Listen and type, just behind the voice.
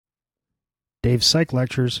Dave's Psych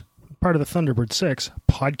Lectures, part of the Thunderbird 6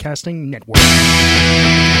 podcasting network.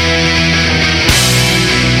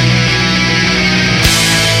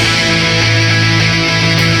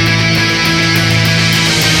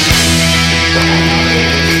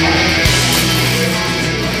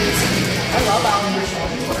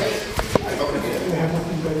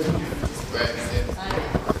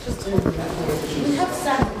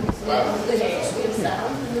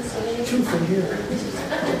 Two from here.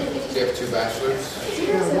 Do you have two bachelors?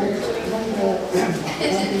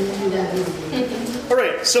 All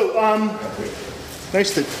right, so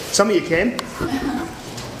nice that some of you came. A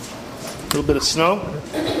little bit of snow.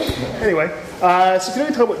 Anyway, so today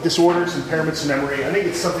we talk about disorders, impairments of memory. I think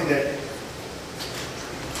it's something that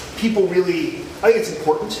people really, I think it's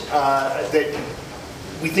important that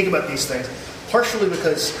we think about these things, partially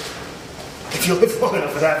because if you live long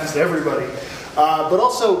enough, it happens to everybody. But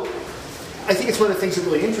also, I think it's one of the things that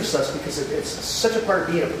really interests us because it's such a part of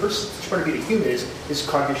being a person, such a part of being a human is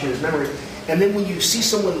cognition, is memory. And then when you see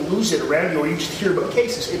someone lose it around you, or you just hear about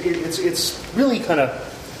cases, it's really kind of,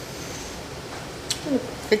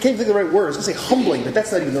 I can't think of the right word. I was going to say humbling, but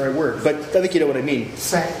that's not even the right word. But I think you know what I mean.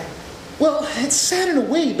 Sad. Well, it's sad in a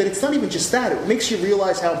way, but it's not even just that. It makes you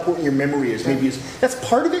realize how important your memory is. Maybe that's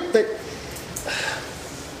part of it, but...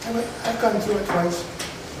 I've gone through it twice.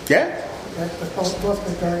 Yeah? With both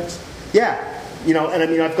my parents. Yeah, you know, and I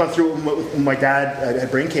mean, I've gone through it with my dad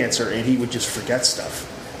had brain cancer, and he would just forget stuff,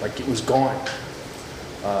 like it was gone,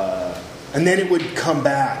 and then it would come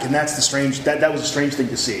back, and that's the strange. That was a strange thing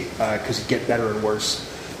to see because it'd get better and worse,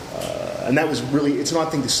 and that was really it's an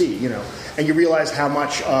odd thing to see, you know, and you realize how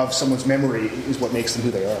much of someone's memory is what makes them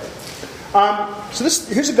who they are. So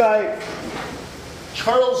here's a guy,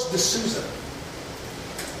 Charles D'Souza,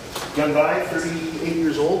 young guy, 38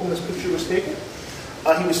 years old when this picture was taken.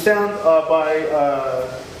 He was found by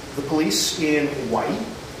the police in Hawaii,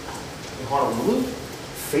 in Honolulu,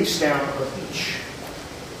 face down on a beach.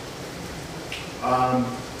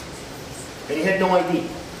 And he had no ID.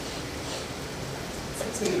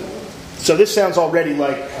 So this sounds already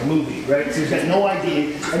like a movie, right? So he's got no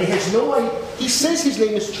ID, and he has no ID. He says his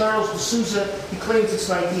name is Charles D'Souza. He claims it's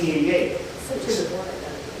 1988.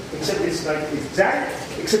 Except it's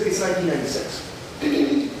 1996.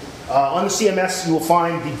 On the CMS, you will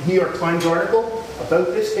find the New York Times article about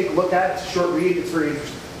this. Take a look at it. It's a short read. It's very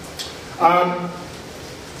interesting.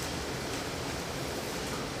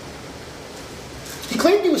 He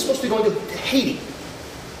claimed he was supposed to be going to Haiti,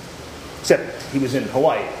 except he was in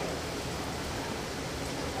Hawaii.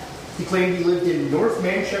 He claimed he lived in North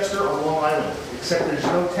Manchester on Long Island, except there's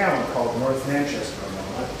no town called North Manchester on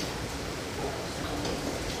Long Island.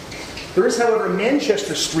 There is, however,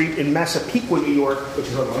 Manchester Street in Massapequa, New York, which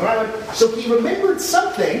is on Long Island. So he remembered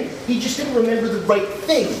something, he just didn't remember the right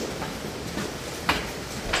thing.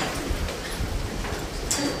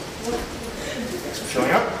 Thanks for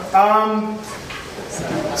showing up.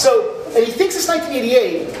 And he thinks it's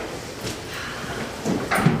 1988.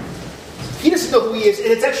 He doesn't know who he is,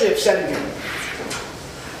 and it's actually upsetting him.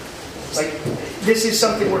 Like, this is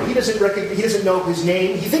something where he doesn't know his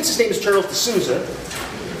name. He thinks his name is Charles D'Souza.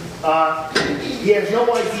 He has no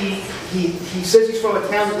ID. He says he's from a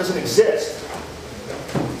town that doesn't exist.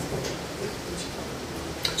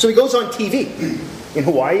 So he goes on TV in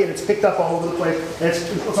Hawaii, and it's picked up all over the place. And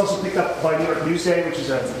it's also picked up by New York Newsday, which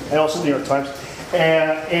is and also New York Times.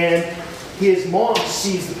 And his mom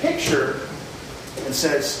sees the picture and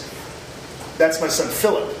says, "That's my son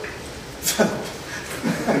Philip."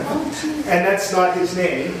 And that's not his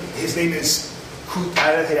name. His name is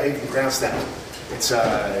I don't think I even pronounce that. It's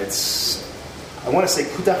I want to say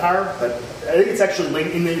Kutahar, but I think it's actually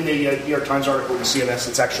linked in the New York Times article in the CMS.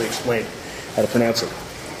 It's actually explained how to pronounce it.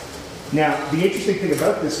 Now, the interesting thing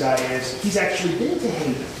about this guy is he's actually been to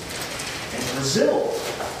Haiti and Brazil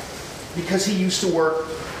because he used to work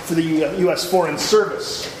for the U.S. Foreign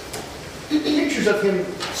Service. Pictures of him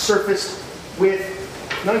surfaced with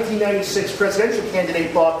 1996 presidential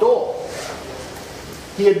candidate Bob Dole.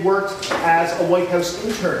 He had worked as a White House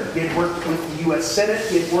intern. He had worked with the U.S. Senate.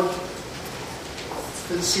 He had worked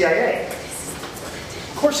for the CIA.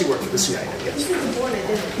 Of course he worked with the CIA,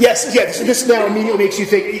 yes. Yes. This now immediately makes you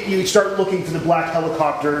think, you start looking for the black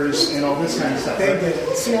helicopters and all this kind of stuff. They did.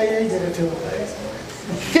 The CIA did it too.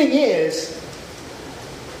 The thing is,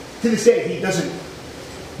 to this day, he doesn't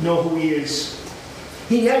know who he is.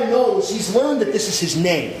 He now knows, he's learned that this is his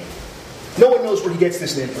name. No one knows where he gets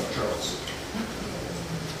this name from, Charles.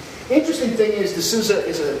 Interesting thing is, D'Souza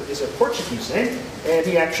is a Portuguese name, and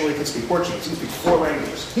he actually can speak Portuguese. He can speak 4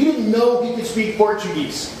 languages. He didn't know he could speak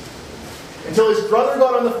Portuguese. until his brother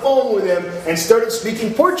got on the phone with him and started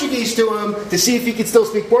speaking Portuguese to him to see if he could still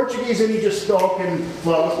speak Portuguese, and he just spoke and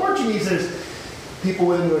flawless Portuguese. And people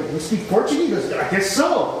with him were like, "You speak Portuguese?" He goes, "I guess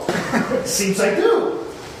so." Seems I do.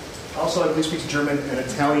 Also, I do speak German and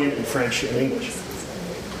Italian and French and English.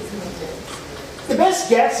 The best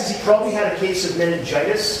guess is he probably had a case of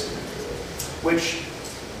meningitis, which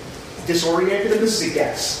disoriented him. This is a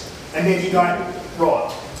guess. And then he got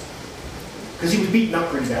robbed. Because he was beaten up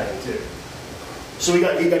pretty badly, too. So he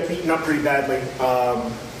got beaten up pretty badly,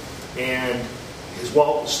 and his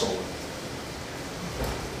wallet was stolen.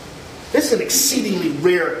 This is an exceedingly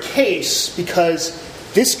rare case because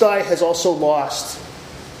this guy has also lost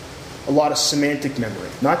a lot of semantic memory,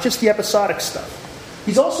 not just the episodic stuff.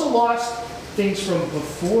 He's also lost things from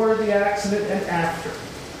before the accident and after.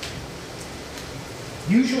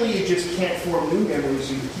 Usually you just can't form new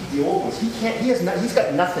memories, you keep the old ones. He's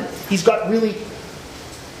got nothing. He's got really,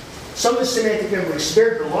 some of the semantic memory is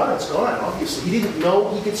spared, but a lot of it's gone, obviously. He didn't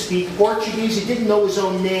know he could speak Portuguese, he didn't know his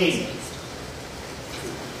own name.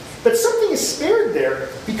 But something is spared there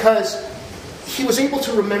because he was able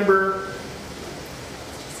to remember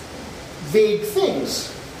vague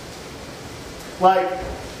things. Like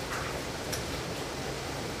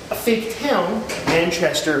a fake town,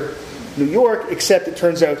 Manchester, New York, except it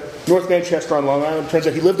turns out North Manchester on Long Island. It turns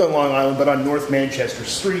out he lived on Long Island, but on North Manchester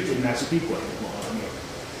Street in Massapequa, New York.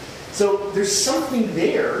 So there's something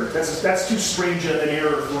there. That's too strange an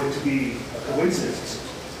error for it to be a coincidence.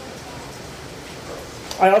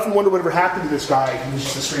 I often wonder whatever happened to this guy. He was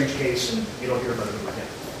just a strange case, and you don't hear about him again.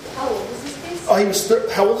 How old was this case? Oh, he was.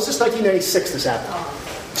 How old is this? 1996. This happened. Oh.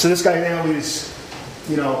 So this guy now is,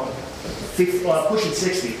 pushing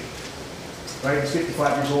 60. Right, he's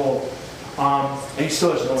 55 years old, and he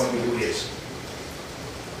still doesn't know who he is.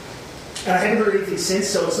 And I haven't heard anything since,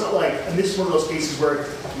 so it's not like. And this is one of those cases where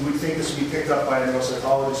you would think this would be picked up by a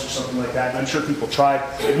neuropsychologist or something like that. And I'm sure people tried.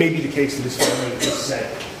 It may be the case that his family just said,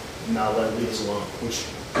 "No, leave us alone," which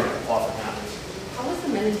often happens. How was the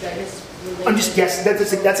meningitis related? I'm just guessing.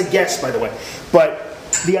 That's a guess, by the way. But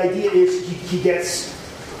the idea is he gets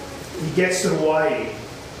to Hawaii.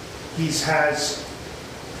 He has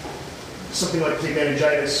something like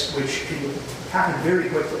meningitis, which can happen very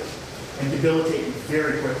quickly and debilitate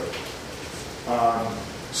very quickly.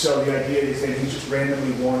 So the idea is that he's just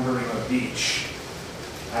randomly wandering on a beach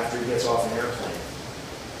after he gets off an airplane.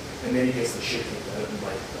 And then he gets the shit kicked out of him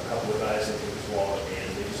by a couple of guys that take his wallet,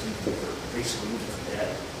 and they just basically leave him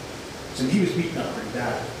dead. So he was beaten up pretty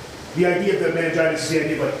bad. The idea of the meningitis is the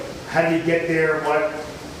idea of, like, how do you get there, what?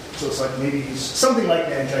 So it's like maybe he's something like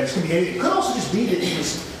meningitis. Could be anything. It could also just be that he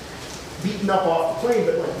was beaten up off the plane,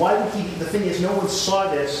 but like, why would he? The thing is, no one saw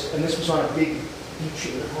this, and this was on a big beach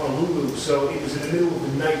in Honolulu, so it was in the middle of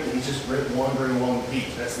the night that he's just wandering along the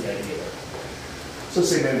beach. That's the idea there. So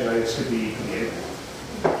say meningitis could be anything.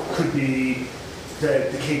 Could be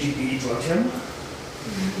that the KGB drugged him.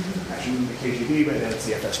 Actually, it wouldn't be the KGB, but then it's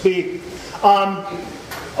the FSB.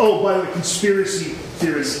 Oh, by the way, conspiracy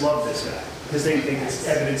theorists love this guy because they think it's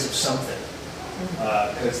evidence of something.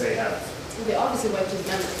 Because they have. They obviously wiped his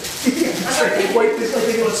memory. Yeah, that's right. They wiped this like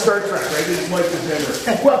they do on Star Trek, right? They just wiped his memory.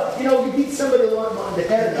 Well, you beat somebody on the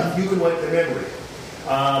head enough, you can wipe their memory.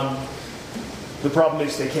 The problem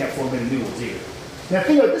is they can't form any new ones either. Now,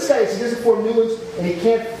 think about this guy is he doesn't form new ones, and he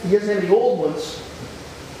doesn't have any old ones.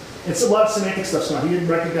 It's a lot of semantic stuff's not. He didn't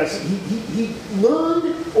recognize it. He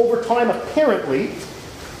learned over time, apparently,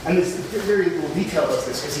 and there's very little detail about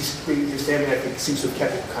this because his family, I think, seems to have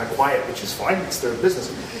kept it kind of quiet, which is fine. It's their business.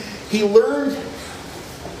 He learned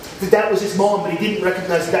that was his mom, but he didn't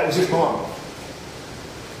recognize that was his mom.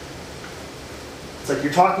 It's like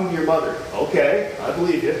you're talking to your mother. Okay, I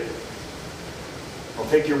believe you. I'll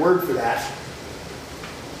take your word for that.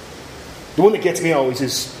 The one that gets me always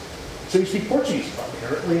is, so you speak Portuguese?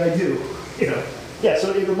 Apparently I do. Yeah,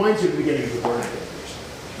 so it reminds you of the beginning of the Bourne Identity.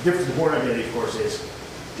 The difference with the Bourne Identity, of course, is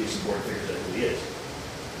Jason Bourne figures out who he is.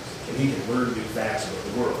 And he can learn new facts about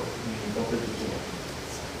the world.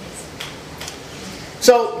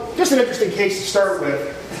 So, just an interesting case to start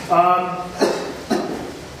with. A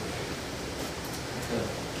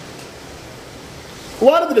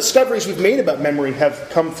lot of the discoveries we've made about memory have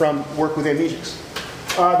come from work with amnesics.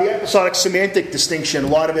 The episodic semantic distinction, a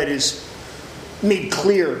lot of it is made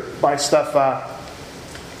clear by stuff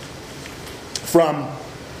from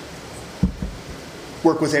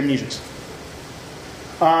work with amnesics.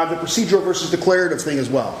 The procedural versus declarative thing as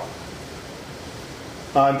well.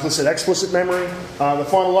 Implicit, explicit memory, the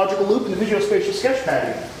phonological loop, and the visuospatial sketch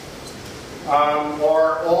pattern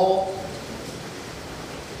are all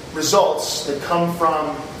results that come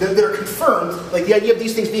from, that are confirmed, like the idea of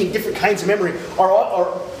these things being different kinds of memory,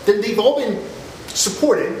 they've all been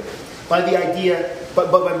supported by the idea, by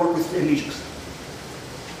work with amnesics.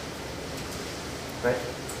 Right?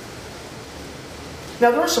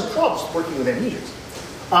 Now, there are some problems working with amnesics.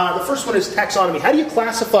 The first one is taxonomy. How do you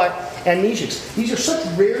classify amnesics? These are such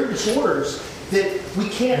rare disorders that we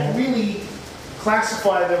can't really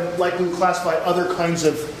classify them like we would classify other kinds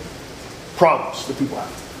of problems that people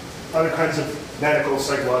have. Other kinds of medical,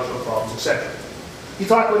 psychological problems, etc. You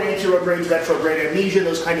talk about anterograde, retrograde amnesia,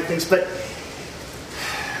 those kind of things, but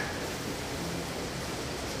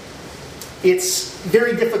it's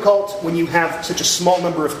very difficult when you have such a small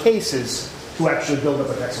number of cases to actually build up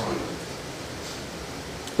a taxonomy.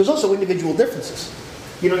 There's also individual differences.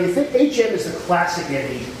 You know, you think HM is the classic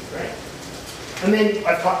amnesia, right? And then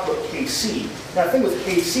I've talked about KC. Now, the thing with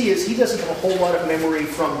KC is he doesn't have a whole lot of memory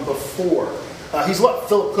from before. He's what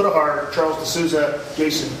Philip Kuttahar, Charles D'Souza,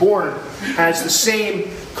 Jason Bourne has the same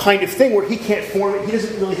kind of thing where he can't form it. He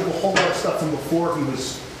doesn't really have a whole lot of stuff from before he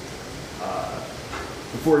was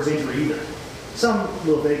before his injury either. Some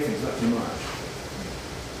little vague things, not too much.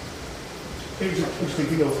 Interesting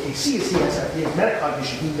thing with KC is he has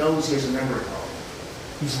metacognition. He knows he has a memory problem.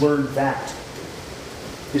 He's learned that.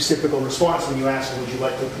 His typical response when you ask him, would you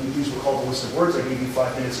like to use what's called the list of words I gave you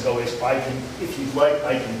 5 minutes ago is, if you'd like,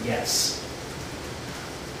 I can guess.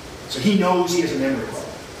 So he knows he has a memory problem.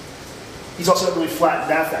 He's also not really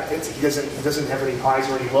flattened affect. He doesn't have any highs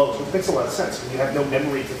or any lows, which makes a lot of sense. When you have no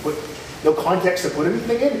memory to put, no context to put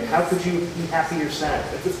anything in, how could you be happy or sad?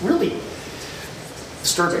 It's really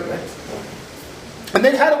disturbing, right? And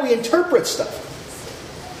then how do we interpret stuff?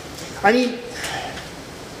 I mean,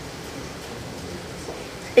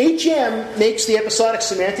 HM makes the episodic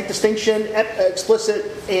semantic distinction, explicit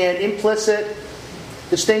and implicit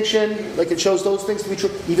distinction, like it shows those things to be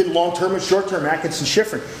true. Even long-term and short-term, Atkinson,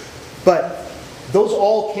 Shiffrin. But those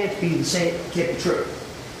all can't be the same, can't be true.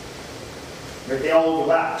 They all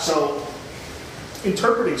overlap. So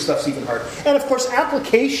interpreting stuff's even harder. And of course,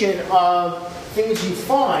 application of things you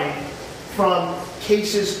find from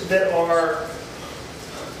cases that are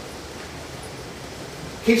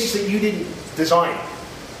cases that you didn't design.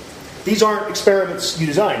 These aren't experiments you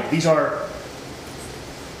designed. These are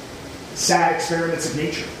sad experiments of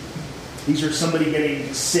nature. These are somebody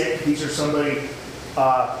getting sick. These are somebody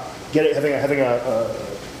having a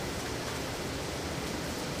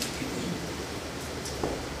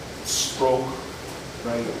stroke,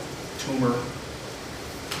 right? Tumor.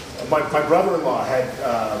 My brother-in-law had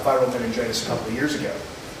viral meningitis a couple of years ago.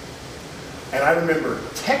 And I remember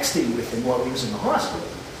texting with him while he was in the hospital.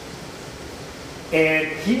 And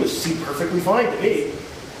he seemed perfectly fine to me.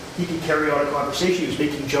 He could carry on a conversation. He was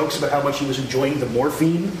making jokes about how much he was enjoying the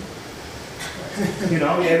morphine. You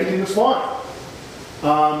know, everything was fine.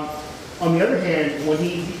 On the other hand, when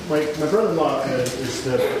my brother-in-law is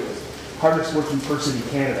the hardest working person in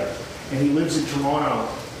Canada, and he lives in Toronto.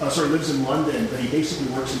 Lives in London, but he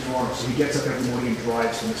basically works in Toronto. So he gets up every morning and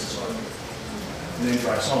drives to Mississauga, and then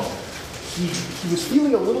drives home. He was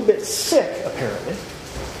feeling a little bit sick, apparently.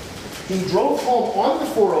 He drove home on the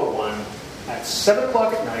 401 at 7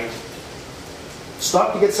 o'clock at night,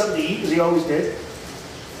 stopped to get something to eat, as he always did.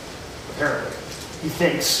 Apparently. He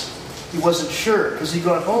thinks. He wasn't sure, because he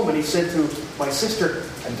got home and he said to my sister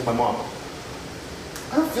and to my mom,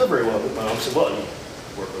 I don't feel very well. My mom said, well, you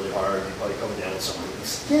work really hard, you probably coming down with something. He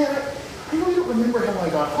said, yeah, I really don't remember how I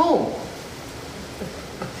got home.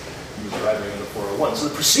 He was driving on the 401. So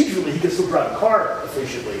procedurally, he could still drive a car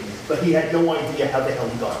efficiently, but he had no idea how the hell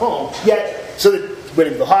he got home. Yet, so they went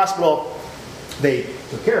into the hospital, they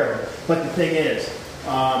took care of him. But the thing is,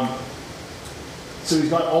 so he's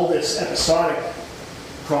got all this episodic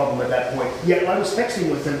problem at that point. Yet I was texting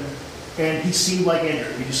with him, and he seemed like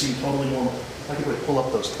Andrew. He just seemed totally normal. I could pull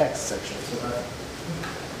up those texts, actually. So,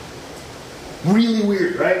 really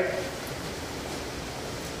weird, right?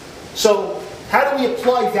 So, how do we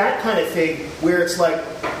apply that kind of thing where it's like,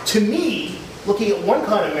 to me, looking at one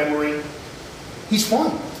kind of memory, he's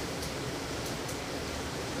fine.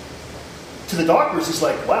 To the doctors, he's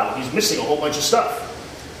like, wow, he's missing a whole bunch of stuff.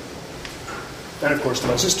 And of course, to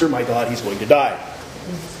my sister, my God, he's going to die.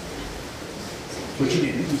 Which he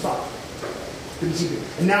didn't, he thought. Didn't see it.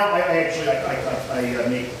 And now I make a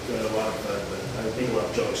lot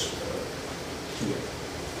of jokes to it.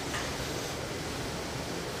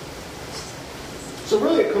 So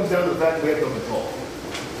really it comes down to the fact that we have no control.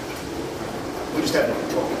 We just have no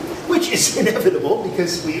control. Which is inevitable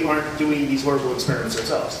because we aren't doing these horrible experiments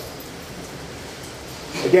ourselves.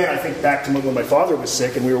 Again, I think back to when my father was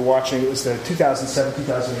sick and we were watching, it was the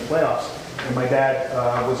 2007-2008 playoffs. And my dad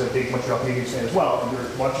was a big Montreal Canadiens fan as well. And we were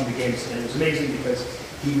watching the games, and it was amazing because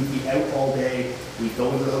he would be out all day. We'd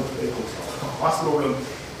go into the hospital room,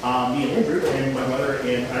 me and Andrew and my mother,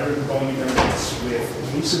 and I remember going in there once with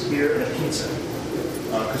a case of beer and a pizza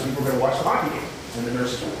because we were going to watch the hockey game. And the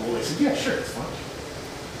nurses were cool. They said, yeah, sure, it's fine.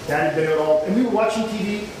 Dad had been out all, and we were watching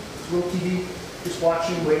TV, little TV, just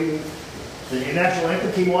watching, waiting. The national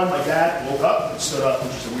anthem came on. My dad woke up and stood up,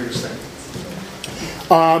 which is the weirdest thing.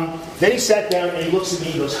 Then he sat down and he looks at me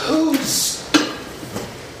and he goes, who's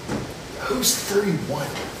 31? I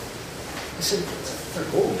said, it's a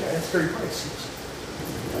third old guy. That's very nice.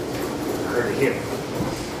 I heard of him.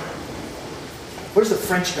 What is the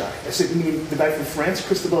French guy? I said, you mean the guy from France,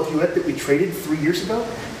 Cristobal Huet, that we traded 3 years ago?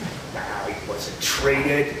 No, he wasn't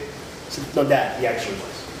traded. I said, no, Dad, he actually was.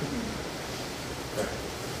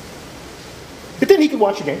 But then he could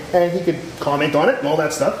watch a game, and he could comment on it and all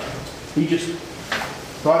that stuff. He just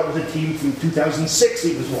thought it was a team from 2006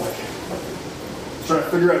 he was watching. Trying to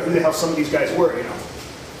figure out who the hell some of these guys were, you know.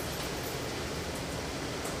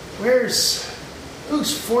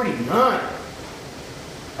 Who's 49?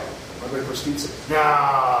 Robert Kostitsa.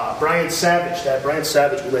 Nah, Brian Savage. That Brian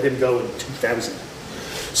Savage, we let him go in 2000.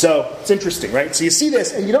 So it's interesting, right? So you see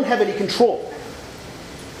this, and you don't have any control.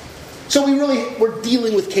 So we're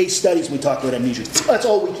dealing with case studies when we talk about amnesia. That's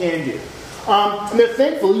all we can do. And they're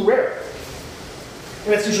thankfully rare.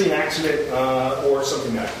 And that's usually an accident or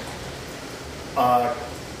something like a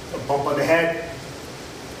bump on the head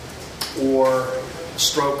or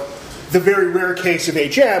stroke. The very rare case of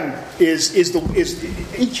HM is HM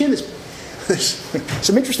is there's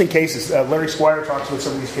some interesting cases. Larry Squire talks about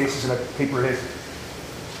some of these cases in a paper of his.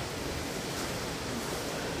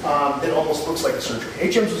 That almost looks like a surgery.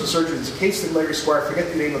 HM's was a surgery. It's a case that Larry Squire, I forget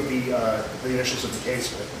the name of the initials of the case,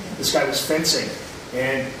 but this guy was fencing,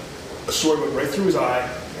 and a sword went right through his eye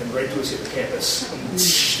and right to his hippocampus, and it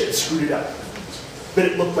screwed it up. But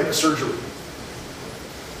it looked like a surgery.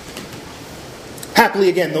 Happily,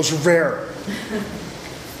 again, those are rare.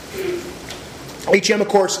 HM, of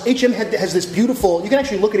course, HM has this beautiful, you can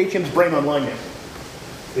actually look at HM's brain online now.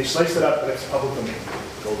 They sliced it up, and it's public domain.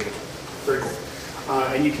 Very cool.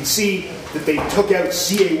 And you can see that they took out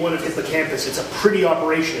CA1 of hippocampus. It's a pretty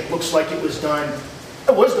operation. It looks like it was done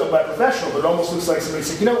by a professional, but it almost looks like somebody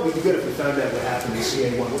said, you know, it would be good if we found out what happened to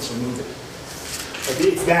CA1. Let's remove it.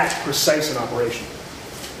 It's that precise an operation.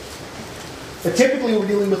 But typically we're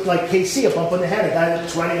dealing with like KC, a bump on the head, a guy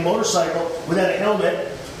that's riding a motorcycle without a helmet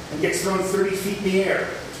and gets thrown 30 feet in the air.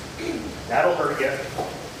 That'll hurt you.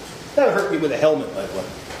 That'll hurt me with a helmet, by the way.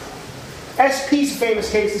 SP's a famous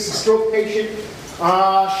case. This is a stroke patient.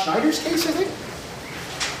 Schneider's case, I think.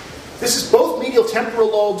 This is both medial temporal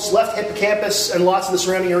lobes, left hippocampus, and lots of the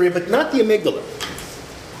surrounding area, but not the amygdala.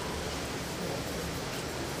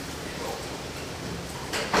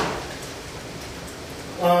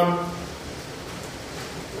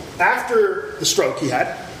 After the stroke he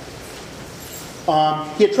had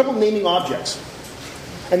trouble naming objects.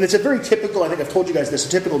 And it's a very typical, I think I've told you guys this, a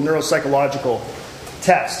typical neuropsychological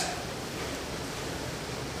test.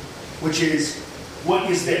 Which is, what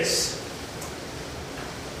is this?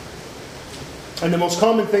 And the most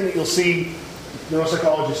common thing that you'll see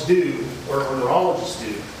neuropsychologists do, or neurologists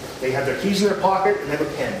do, they have their keys in their pocket and they have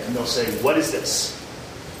a pen, and they'll say, what is this?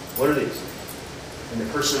 What are these? And the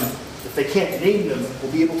person, if they can't name them,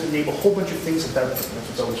 will be able to name a whole bunch of things about them. That's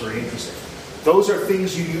what's always very interesting. Those are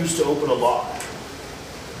things you use to open a lock.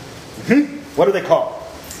 What are they called?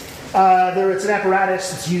 It's an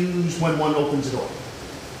apparatus that's used when one opens a door.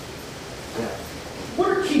 Yeah. What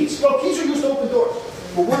are keys? Well, keys are used to open doors.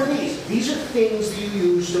 Well, what are these? These are things that you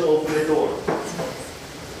use to open a door.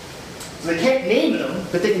 So they can't name them,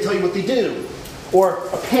 but they can tell you what they do. Or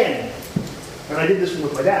a pen. And I did this one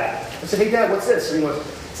with my dad. I said, hey, Dad, what's this? And he went,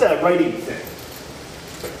 it's a writing thing.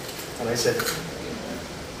 And I said,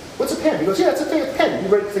 what's a pen? He goes, yeah, it's a pen. You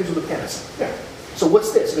write things with a pen. I said, yeah. So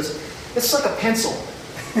what's this? He goes, it's like a pencil.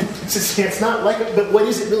 It's not like it, but what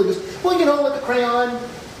is it really? He goes, well, you know, like a crayon.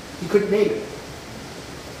 He couldn't name it.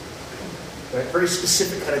 Right? Very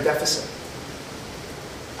specific kind of deficit.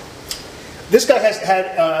 This guy has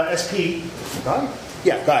had SP. Guy?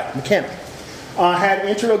 Yeah, guy, mechanic. Had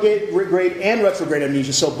anterograde and retrograde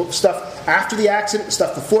amnesia. So stuff after the accident,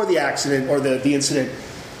 stuff before the accident or the incident.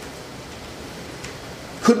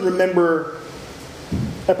 Couldn't remember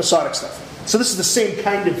episodic stuff. So this is the same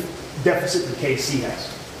kind of deficit that KC has.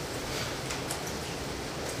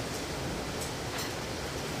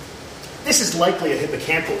 This is likely a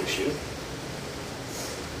hippocampal issue.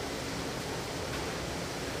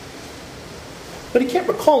 But he can't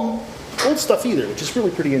recall old stuff either, which is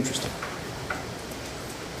really pretty interesting.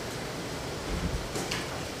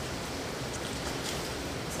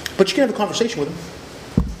 But you can have a conversation with him.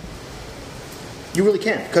 You really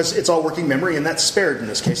can, because it's all working memory, and that's spared in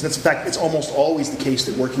this case. And that's, in fact, it's almost always the case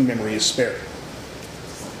that working memory is spared.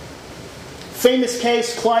 Famous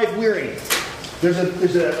case, Clive Wearing. There's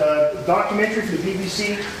a documentary from the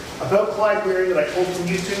BBC about Clive Wearing that I pulled from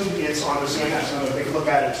YouTube. It's on the CNS, so I'm going to take a look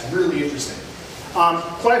at it. It's really interesting.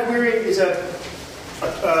 Clive Wearing is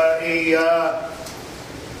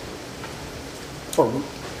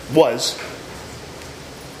was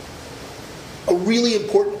a really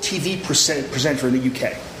important TV presenter in the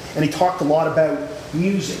UK. And he talked a lot about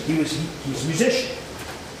music. He was a musician.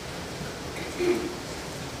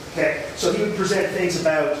 Okay, so he would present things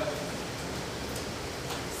about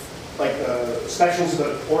like specials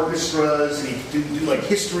about orchestras, and he'd do like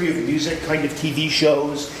history of music kind of TV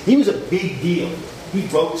shows. He was a big deal. He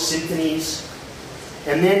wrote symphonies.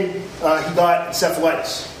 And then he got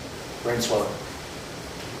encephalitis, brain swelling.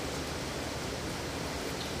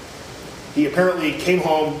 He apparently came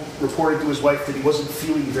home, reported to his wife that he wasn't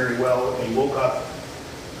feeling very well, and he woke up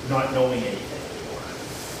not knowing anything anymore.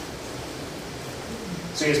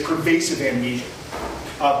 So he has pervasive amnesia,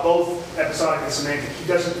 both episodic and semantic. He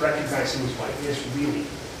doesn't recognize who his wife is really.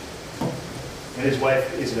 And his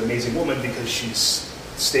wife is an amazing woman because she's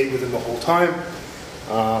stayed with him the whole time.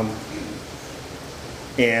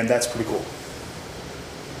 And that's pretty cool.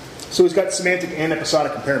 So he's got semantic and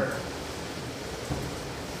episodic impairment.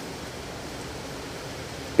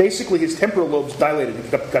 Basically, his temporal lobes dilated, it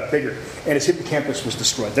got bigger, and his hippocampus was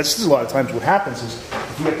destroyed. This is a lot of times what happens is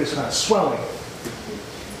if you get this kind of swelling,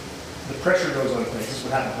 the pressure goes on things. This is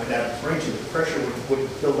what happened with my dad with brain tumor. The pressure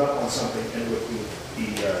would build up on something and would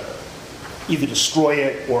either destroy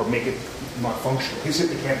it or make it not functional. His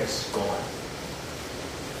hippocampus is gone.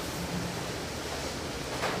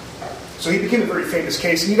 So he became a very famous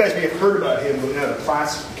case, and you guys may have heard about him in other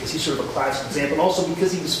classes because he's sort of a classic example, and also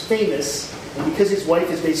because he was famous, and because his wife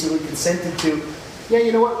has basically consented to, yeah,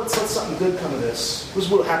 you know what, let's let something good come of this. This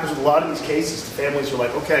is what happens with a lot of these cases. The families are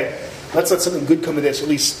like, okay, let's let something good come of this. At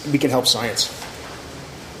least we can help science.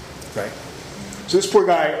 Right? So this poor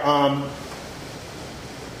guy,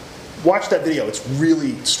 watch that video. It's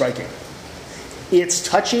really striking. It's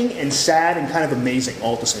touching and sad and kind of amazing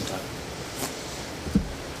all at the same time.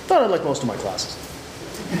 Thought I'd like most of my classes.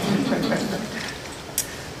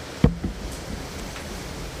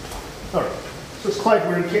 All right. So it's Clive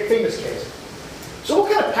Wearing, famous case. So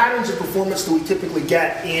what kind of patterns of performance do we typically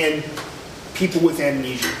get in people with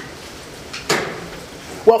amnesia?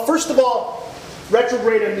 Well, first of all,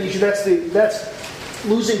 retrograde amnesia, that's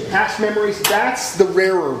losing past memories. That's the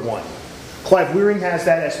rarer one. Clive Wearing has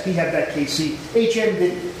that, SP had that, KC. HM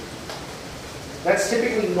didn't. That's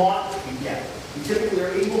typically not what you get. You typically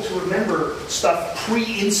are able to remember stuff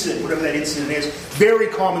pre-incident, whatever that incident is. Very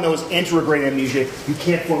common, though, is anterograde amnesia. You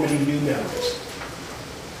can't form any new memories.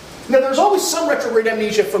 Now, there's always some retrograde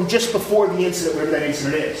amnesia from just before the incident, whatever that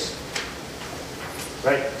incident is.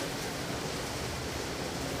 Right?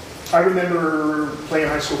 I remember playing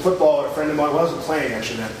high school football. A friend of mine, well, I wasn't playing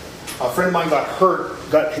actually then. A friend of mine got hurt,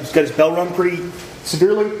 got his bell rung pretty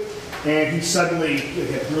severely, and he suddenly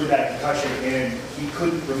had really bad concussion, and he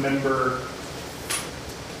couldn't remember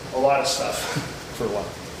a lot of stuff for a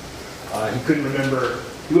while. He couldn't remember.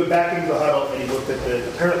 He went back into the huddle and he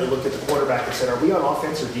apparently looked at the quarterback and said, "Are we on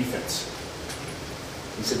offense or defense?"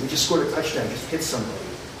 He said, "We just scored a touchdown, just hit somebody."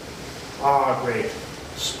 Ah, great.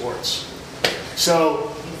 Sports.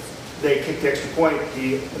 So they kicked the extra point.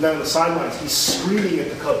 And then on the sidelines, he's screaming at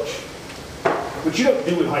the coach. Which you don't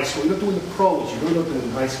do in high school. You don't do in the pros. You really don't do it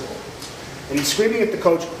in high school. And he's screaming at the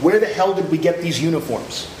coach, "Where the hell did we get these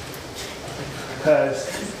uniforms?" Because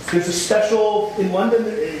there's a special in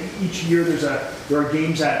London. Each year there are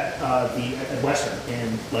games at Western,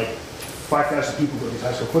 and like 5,000 people go to these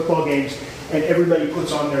high school football games, and everybody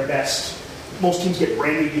puts on their best. Most teams get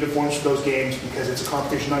brand new uniforms for those games because it's a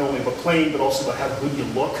competition not only about playing, but also about how good you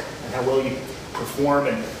look and how well you perform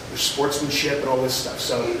and your sportsmanship and all this stuff.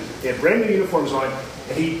 So they had brand new uniforms on,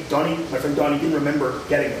 and my friend Donnie, didn't remember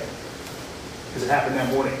getting them because it happened that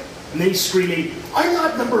morning. And then he's screaming, "I'm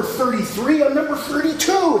not number 33, I'm number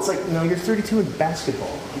 32. It's like, no, you're 32 in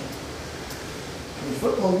basketball. In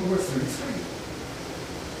football, you were 33.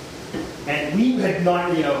 And we had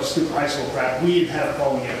not, stupid high school crap, we had a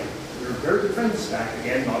falling out. We were very good friends back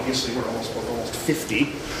again. Obviously, we're almost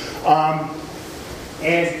 50.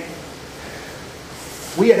 And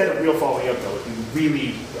we had a real falling out, though.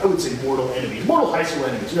 Really, I would say mortal enemies. Mortal high school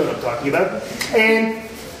enemies, you know what I'm talking about. And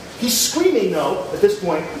he's screaming, though, at this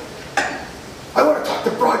point, "I want to talk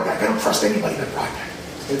to Broadback. I don't trust anybody but Broadback."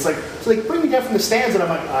 It's like, so they bring me down from the stands, and I'm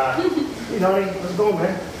like, "How's it going,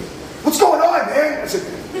 man? What's going on, man?" I said,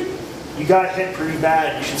 you got hit pretty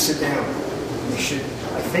bad. You should sit down.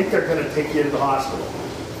 I think they're going to take you to the hospital.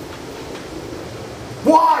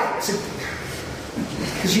 Why? I said,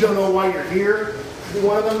 because you don't know why you're here.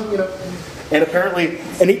 One of them, And apparently,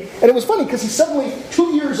 and it was funny because he suddenly,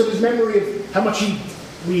 2 years of his memory of how much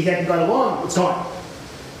we hadn't got along was gone.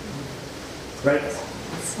 Right?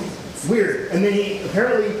 Weird. And then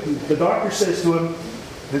apparently, the doctor says to him,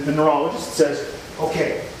 the neurologist says,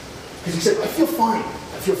 okay. Because he said, I feel fine.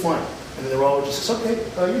 And the neurologist says, okay,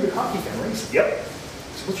 you're a big hockey fan, right? He said, yep. He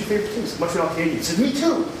said, what's your favorite team? He said, Montreal Canadiens. He said, me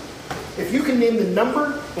too. If you can name the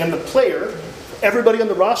number and the player, everybody on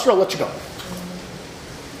the roster, I'll let you go.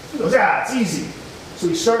 He goes, it's easy. So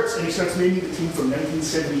he starts naming the team from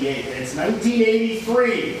 1978, and it's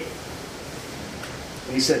 1983.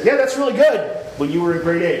 And he said, yeah, that's really good when you were in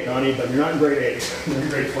grade 8, Donnie, but you're not in grade 8. You're in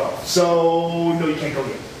grade 12. So, no, you can't go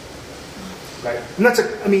again. Right? And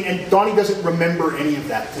and Donnie doesn't remember any of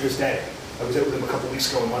that to this day. I was out with him a couple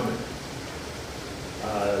weeks ago in London.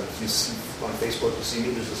 You see on Facebook, you see me,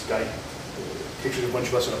 there's this guy, pictures of a bunch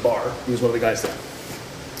of us in a bar. He was one of the guys there.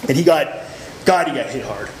 And he got hit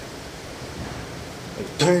hard.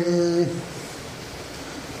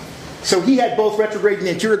 So he had both retrograde and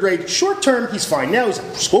anterograde. Short term, he's fine. Now he's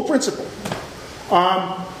a school principal.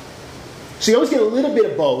 So you always get a little bit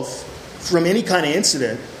of both from any kind of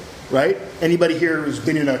incident, right? Anybody here who's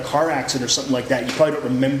been in a car accident or something like that, you probably don't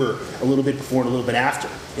remember a little bit before and a little bit after,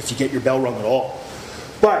 if you get your bell rung at all.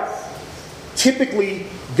 But typically,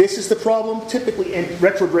 this is the problem. Typically, and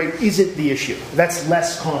retrograde isn't the issue. That's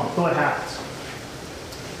less common, though it happens.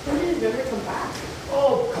 When did his memory come back?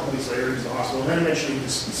 Oh, a couple weeks later, he was in the hospital. And then eventually,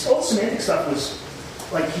 all the semantic stuff was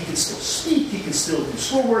like he could still speak, he could still do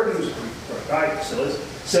schoolwork. He was a pretty bright guy, he still is.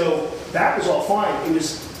 So that was all fine. It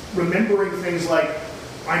was remembering things like,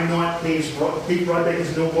 Dave Broadbeck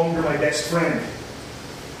is no longer my best friend.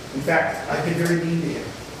 In fact, I've been very mean to him.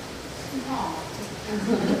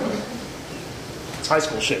 It's high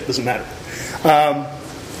school shit, doesn't matter. I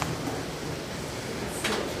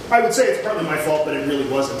would say it's partly my fault, but it really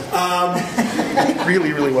wasn't. It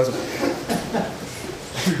really, really wasn't.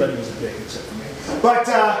 Everybody was a dick except for me. But,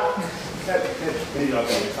 maybe not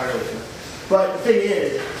going entirely. But the thing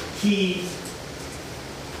is,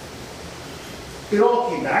 it all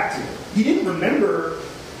came back to him. He didn't remember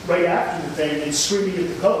right after the thing and screaming at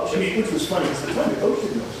the coach. Which was funny, because the coach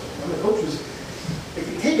didn't know. When the coach was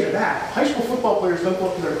taken aback. High school football players don't go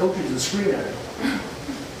up to their coaches and scream at them.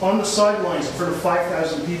 On the sidelines in front of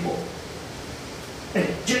 5,000 people.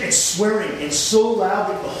 And swearing, and so loud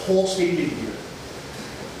that the whole stadium could hear it.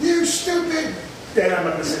 You stupid! And I'm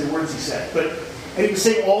not going to say the words he said, and he was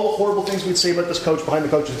saying all the horrible things we'd say about this coach behind the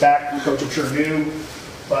coach's back. The coach, I'm sure, knew,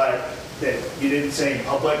 but that you didn't say in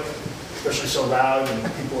public, especially so loud,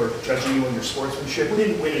 and people are judging you on your sportsmanship. We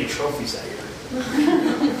didn't win any trophies that year.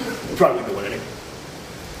 We probably didn't win any.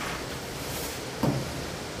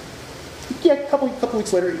 Yeah, a couple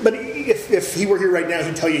weeks later. But if he were here right now,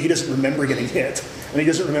 he'd tell you he doesn't remember getting hit. And he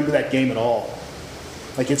doesn't remember that game at all.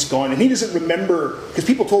 Like, it's gone. And he doesn't remember, because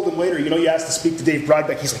people told him later, you asked to speak to Dave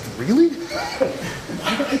Broadbeck. He's like, really?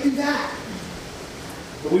 Why did I do that?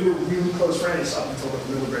 But we were really close friends up until the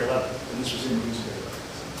middle of grade 11. And this was in music grade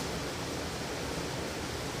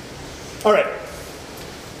 11. All right.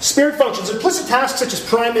 Spirit functions. Implicit tasks such as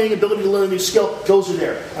priming, ability to learn a new skill, those are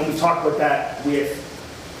there. And we talked about that with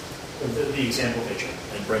the example picture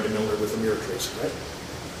and Brendan Miller with the mirror tracer, right?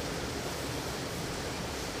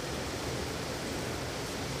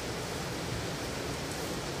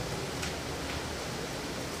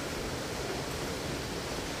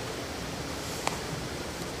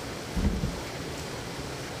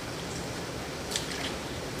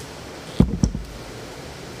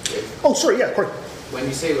 Oh, sorry, yeah, Corey. When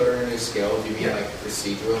you say learn a new skill, do you mean like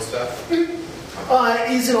procedural stuff?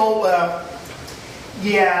 Is it all?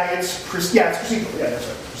 It's procedural. Yeah, that's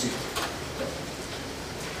right, procedural.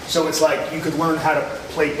 So it's like you could learn how to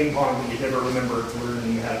play ping pong, but you'd never remember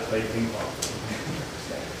learning how to play ping pong.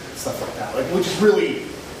 Stuff like that, which is really,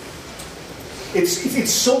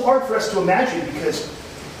 it's so hard for us to imagine because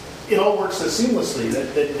it all works so seamlessly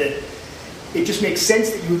that it just makes sense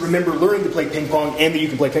that you would remember learning to play ping pong and that you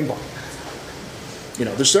can play ping pong.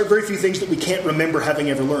 There's very few things that we can't remember having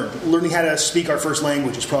ever learned. Learning how to speak our first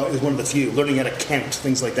language is one of the few. Learning how to count,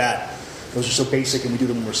 things like that. Those are so basic and we do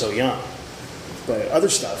them when we're so young. But other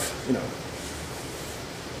stuff,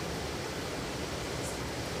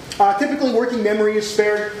 Typically, working memory is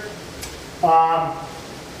spared.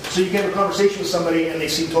 So you can have a conversation with somebody and they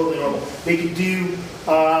seem totally normal. They can do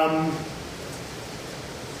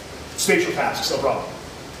spatial tasks, no problem.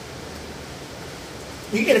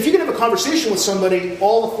 And if you can have a conversation with somebody,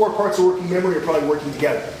 all the 4 parts of working memory are probably working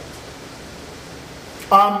together.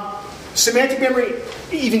 Semantic memory,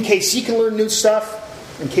 even KC can learn new stuff.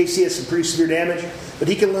 And KC has some pretty severe damage. But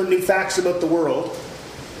he can learn new facts about the world.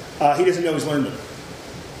 He doesn't know he's learned them.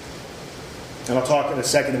 And I'll talk in a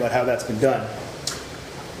second about how that's been done.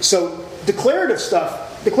 So declarative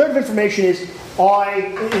stuff, declarative information is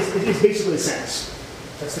basically a sentence.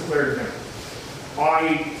 That's declarative memory.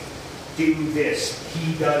 I do this.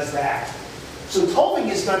 He does that. So Tulving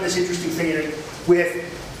has done this interesting thing with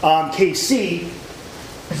KC,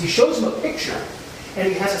 as he shows him a picture, and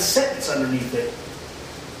he has a sentence underneath it.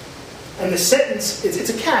 And the sentence, it's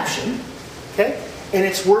a caption, okay? And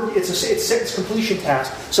it's sentence completion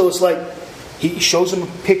task. So it's like, he shows him a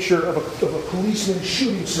picture of a policeman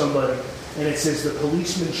shooting somebody, and it says the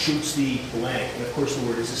policeman shoots the blank. And of course the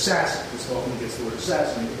word is assassin, because Tulving gets the word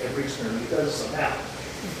assassin in every experiment he does somehow.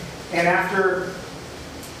 And after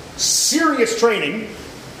serious training,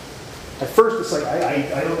 at first it's like,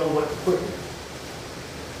 I don't know what to put here.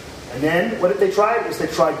 And then what they tried is they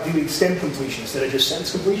tried doing stem completion instead of just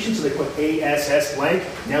sentence completion, so they put ASS blank.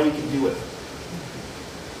 Now we can do it.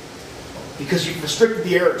 Because you've restricted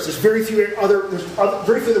the errors. There's very few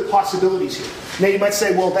other possibilities here. Now you might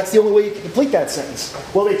say, well, that's the only way you can complete that sentence.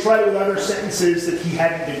 Well, they tried it with other sentences that he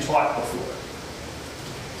hadn't been taught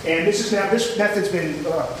before. And this method's been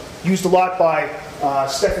used a lot by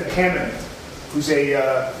Stefan Hammond, who's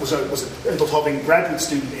was a Tulving graduate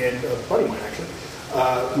student and a buddy of mine actually,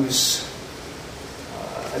 who's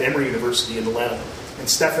at Emory University in Atlanta. And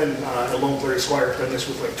Stefan, along with Larry Squire, have done this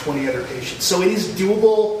with like 20 other patients. So it is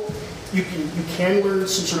doable. You can learn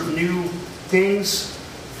some sort of new things,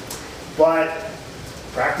 but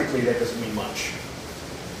practically that doesn't mean much.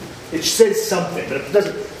 It says something, but it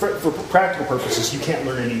doesn't. For practical purposes, you can't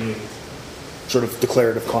learn any new sort of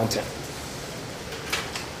declarative content.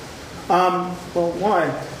 Well, why?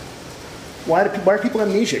 Why are people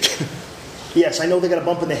amnesic? Yes, I know they got a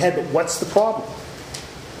bump in the head, but what's the problem?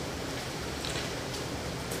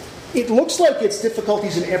 It looks like it's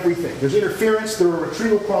difficulties in everything. There's interference, there are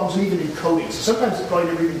retrieval problems, and even encoding. So sometimes it probably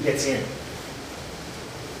never even gets in.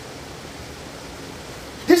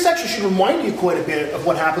 This actually should remind you quite a bit of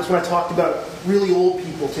what happens when I talked about really old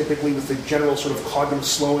people, typically with the general sort of cognitive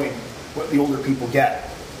slowing, what the older people get.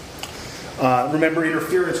 Remember,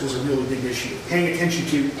 interference was a really big issue. Paying attention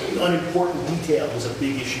to unimportant detail was a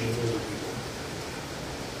big issue with older people.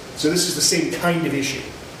 So this is the same kind of issue.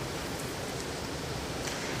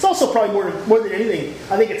 It's also probably more than anything,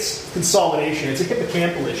 I think it's consolidation. It's a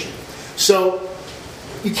hippocampal issue. So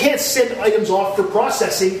you can't send items off for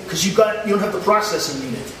processing because you don't have the processing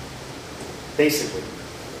unit, basically.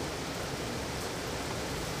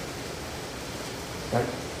 Right?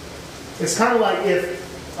 It's kind of like if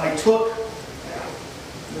I took.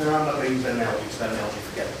 No, I'm not going to use that analogy. It's that analogy.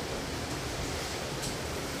 Forget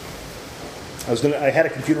it. I had a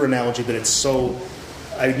computer analogy, but it's so.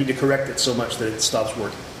 I need to correct it so much that it stops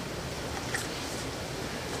working.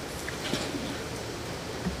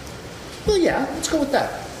 Well, yeah, let's go with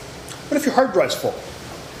that. What if your hard drive's full?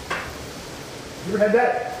 You ever had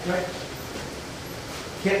that? Right?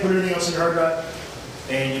 Can't put anything else in your hard drive,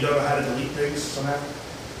 and you don't know how to delete things somehow.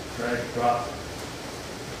 Drag, drop,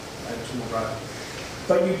 add two more drive.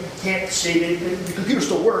 But you can't save it. The computer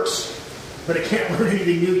still works, but it can't learn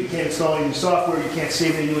anything new. You can't install any new software. You can't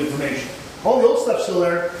save any new information. All the old stuff's still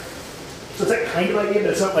there. So it's that kind of idea,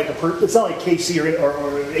 but it's not like it's not like KC or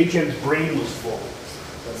HM's brain was full.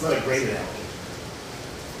 So it's not a great analogy.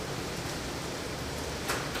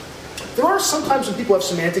 There are sometimes when people have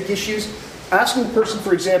semantic issues, asking the person,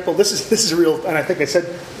 for example, this is a real, and I think I said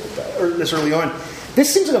this early on.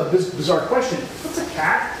 This seems like a bizarre question. What's a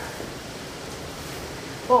cat?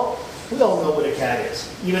 Well, we all know what a cat is.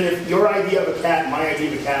 Even if your idea of a cat and my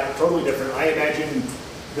idea of a cat are totally different, I imagine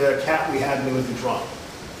the cat we had when we lived in Toronto.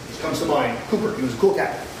 This comes to mind. Cooper. He was a cool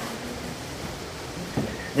cat.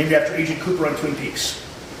 Named after Agent Cooper on Twin Peaks.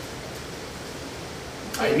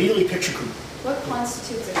 I immediately picture Cooper. What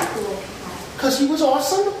constitutes a cool cat? Because he was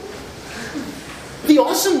awesome. The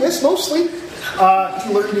awesomeness, mostly.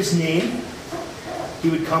 He learned his name. He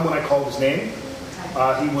would come when I called his name.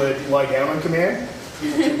 He would lie down on command.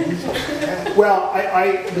 Well,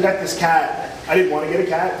 I got this cat. I didn't want to get a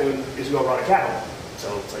cat. Then Isabel brought a cat home.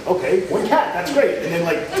 So it's like, okay, one cat, that's great. And then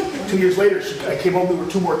like 2 years later, I came home, there were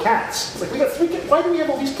 2 more cats. It's like, we got 3 cats. Why do we have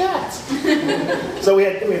all these cats? So we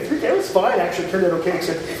had 3 cats. It was fine, actually. It turned out okay,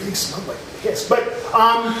 except everything smelled like piss. But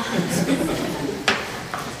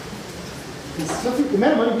the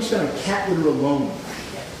amount of money we spent on cat litter alone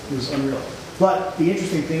was unreal. But the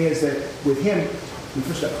interesting thing is that with him, we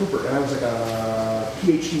first got Cooper, and I was like a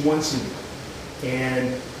PhD 1 student.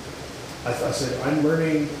 And I said, I'm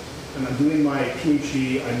learning, and I'm doing my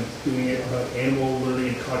PhD, I'm doing it about animal learning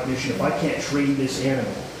and cognition. If I can't train this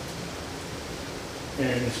animal,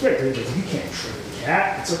 and it's great, you can't train a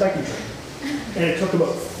cat. It's like I can train. And it took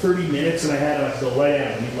about 30 minutes, and I had to go lie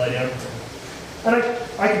down, and he'd lie down. And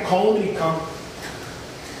I could call him, and he'd come.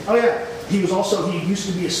 Oh yeah, he used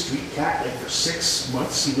to be a street cat. Like for 6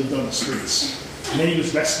 months, he lived on the streets. And then he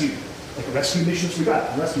was rescued, like a rescue mission. We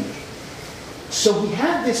got a rescue mission. So we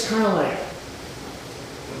had this kind of like,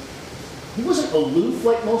 he wasn't aloof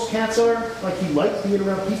like most cats are. Like he liked being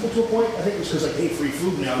around people to a point. I think it was because like, hey, free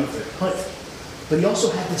food now, I'm going to hunt. But he also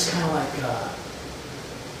had this kind of like,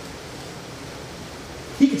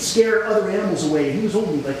 he could scare other animals away, and he was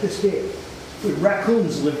only like this big.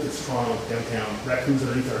 Raccoons lived in Toronto, downtown. Raccoons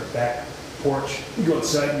underneath our back porch. You go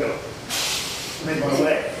outside and go, and they run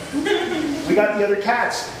away. We got the other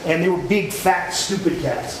cats, and they were big, fat, stupid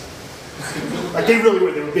cats. Like they really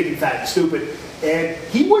were. They were big and fat and stupid. And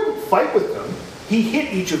he wouldn't fight with them. He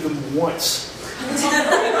hit each of them once.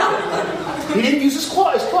 He didn't use his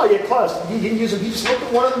claw. He had claws. He didn't use them. He just looked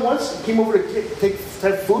at one of them once, came over to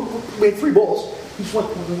have food. We had 3 bowls. He just went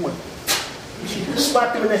one. He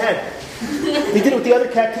slapped him in the head. They did it with the other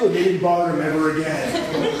cat too, and they didn't bother him ever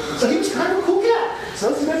again. So he was kind of a cool cat.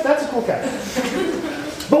 So that's a cool cat.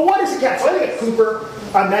 But what is a cat? So I think a Cooper,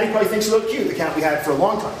 Maddie probably thinks about Q, the cat we had for a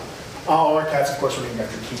long time. All our cats, of course, were named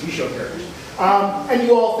after TV show characters. And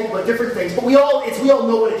you all think about different things, but we all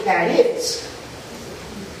know what a cat is.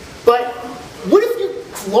 But what if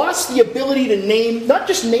you lost the ability to name, not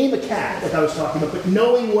just name a cat, like I was talking about, but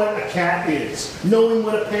knowing what a cat is, knowing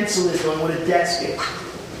what a pencil is, knowing what a desk is.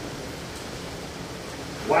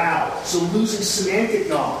 Wow, so losing semantic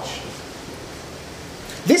knowledge.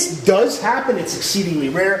 This does happen, it's exceedingly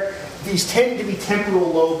rare. These tend to be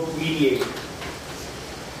temporal lobe mediated.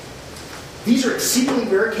 These are exceedingly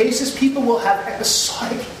rare cases. People will have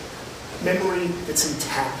episodic memory that's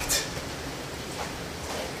intact.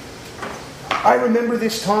 I remember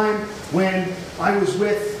this time when I was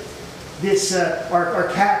with this, our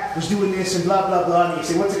cat was doing this and blah, blah, blah. And you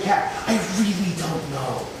say, what's a cat? I really don't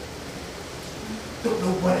know. Don't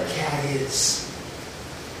know what a cat is.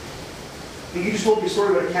 And you just told me a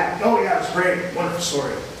story about a cat. Oh yeah, it was great. Wonderful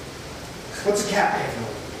story. What's a cat? I have no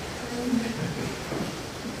idea.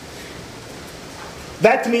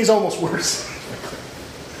 That to me is almost worse.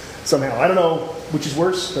 Somehow. I don't know which is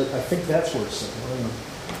worse, but I think that's worse. I don't know.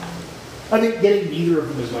 I think getting neither of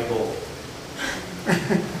them is my goal.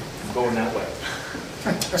 Going that way.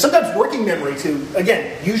 Sometimes working memory too.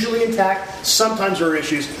 Again, usually intact. Sometimes there are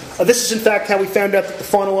issues. This is in fact how we found out that the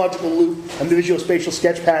phonological loop and the visuospatial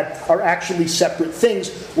sketchpad are actually separate things,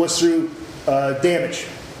 was through damage.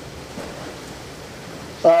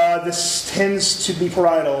 This tends to be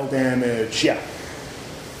parietal damage. Yeah.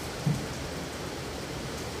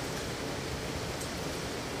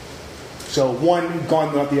 So one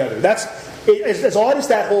gone, not the other. That's as odd as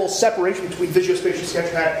that whole separation between visuospatial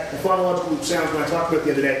sketchpad and phonological loop sounds when I talked about it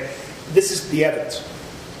the other day. This is the evidence.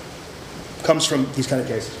 Comes from these kind of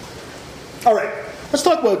cases. All right, let's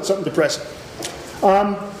talk about something depressing.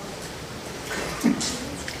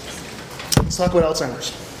 Let's talk about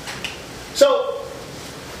Alzheimer's. So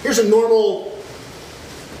here's a normal.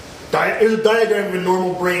 Here's a diagram of a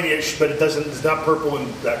normal brain-ish, but it's not purple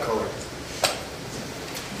and that color.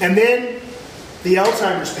 And then the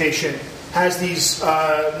Alzheimer's patient has these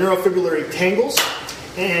neurofibrillary tangles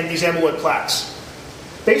and these amyloid plaques.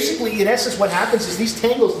 Basically, in essence, what happens is these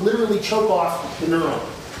tangles literally choke off the neuron.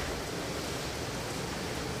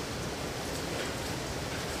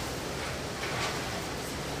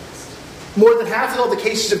 More than half of all the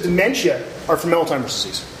cases of dementia are from Alzheimer's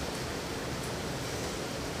disease.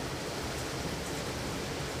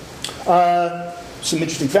 Some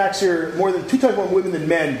interesting facts here. More than 2 times more women than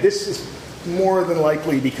men. This is more than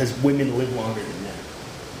likely because women live longer than men.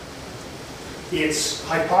 It's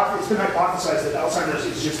been hypothesized that Alzheimer's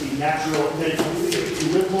is just the natural, that if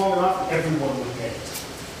you live long enough, everyone would get it.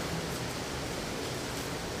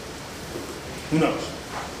 Who knows?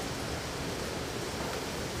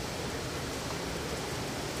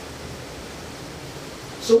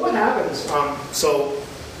 So what happens? So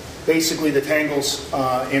basically the tangles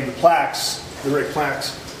and the plaques, the red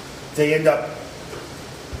plaques, they end up,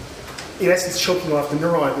 in essence, choking off the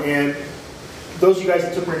neuron. And those of you guys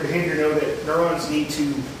that took brain behavior know that neurons need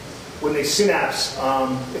to, when they synapse,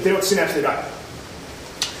 if they don't synapse, they die.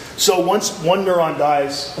 So once one neuron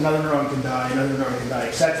dies, another neuron can die, another neuron can die,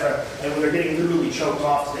 etc. And when they're getting literally choked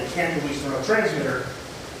off, they can't release neurotransmitter,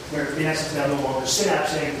 They're in essence now no longer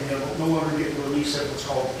synapsing, and they're no longer getting the release of what's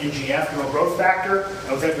called NGF, neural growth factor,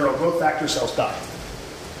 and with that neural growth factor, cells die.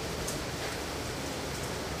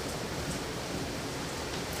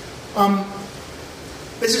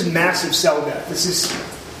 This is massive cell death. This is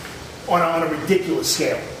on a ridiculous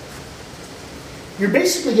scale. You're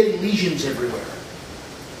basically getting lesions everywhere.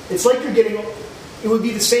 It's like you're getting, it would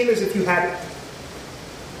be the same as if you had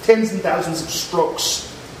tens and thousands of strokes.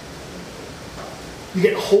 You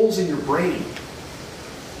get holes in your brain.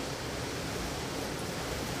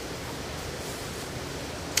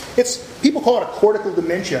 People call it a cortical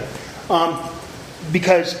dementia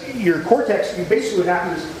because your cortex, basically what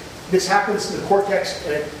happens is this happens to the cortex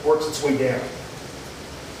and it works its way down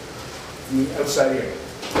from the outside in.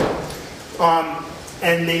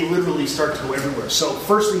 And they literally start to go everywhere. So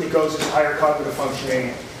first thing that goes is higher cognitive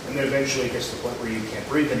functioning, and then eventually it gets to the point where you can't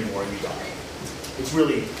breathe anymore and you die. It's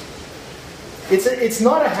really, it's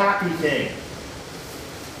not a happy thing.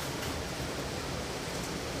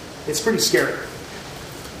 It's pretty scary.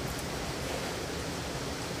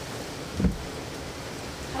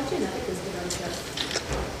 How genetic is dementia?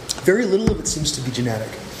 Very little of it seems to be genetic,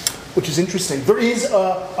 which is interesting. There is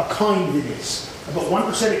a kind that is. About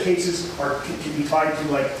 1% of cases can be tied to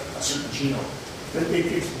like a certain genome. But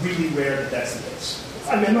it's really rare that that's the case.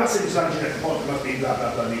 I mean, I'm not saying it's not a genetic component. It must be blah,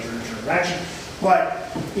 blah, blah, nature interaction.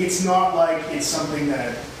 But it's not like it's something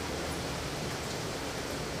that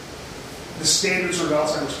the standard sort of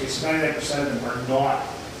Alzheimer's cases, 99% of them are not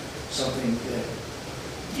something that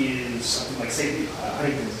is something like, say,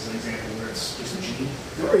 Huntington's is an example where it's just a gene.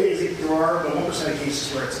 There are about 1% of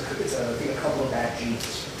cases where it's I think a couple of bad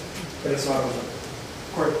genes. But it's not over.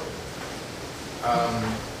 Corey?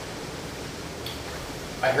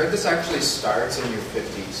 I heard this actually starts in your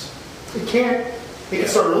 50s. It can. It can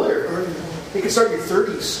start earlier. It can start in your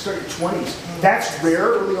 30s, start in your 20s. That's rare,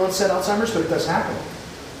 early onset Alzheimer's, but it does happen.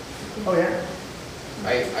 Oh, yeah?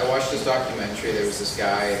 I watched this documentary. There was this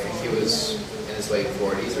guy, I think he was in his late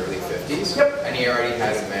 40s, early 50s. Yep. And he already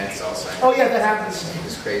had advanced Alzheimer's. Oh, yeah, that happens.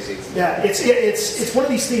 It's crazy. Yeah, it's one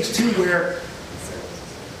of these things, too, where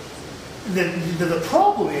the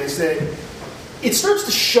problem is that it starts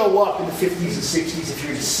to show up in the 50s and 60s if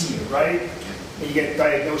you're to see it, right? And you get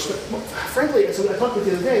diagnosed. But frankly, as I talked about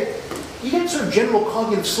the other day, you get sort of general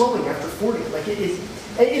cognitive slowing after 40. Like it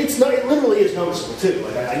literally is noticeable too.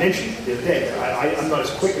 Like I mentioned the other day, I'm not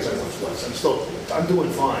as quick as I once was. I'm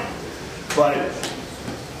doing fine, but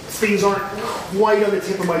things aren't quite on the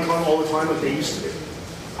tip of my tongue all the time like they used to be.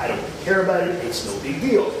 I don't care about it. It's no big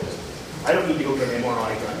deal. I don't need to go get an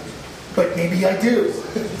MRI done. But maybe I do.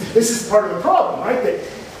 This is part of the problem, right? That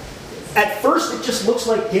at first it just looks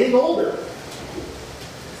like getting older.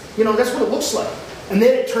 You know, that's what it looks like. And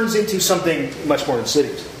then it turns into something much more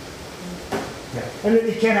insidious. Yeah. And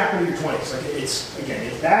it can't happen in your 20s. Like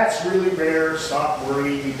if that's really rare, stop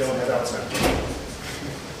worrying you don't have Alzheimer's.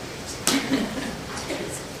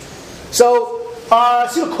 So,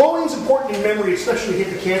 acetylcholine is important in memory, especially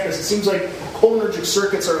hippocampus. It seems like cholinergic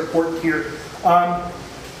circuits are important here.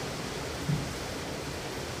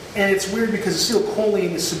 And it's weird because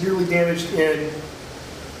acetylcholine is severely damaged in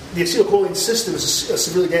the acetylcholine system is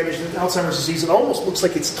severely damaged in Alzheimer's disease. It almost looks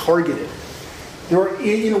like it's targeted.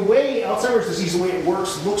 In a way, Alzheimer's disease, the way it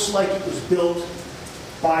works, looks like it was built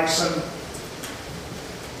by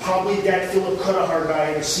probably that Philip Cuddahar guy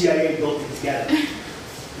in the CIA built it together.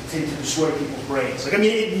 To destroy people's brains. Like, I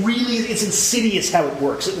mean, it's insidious how it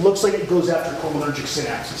works. It looks like it goes after cholinergic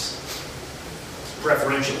synapses,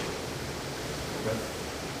 preferentially.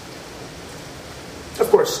 Of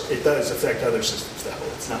course, it does affect other systems, though.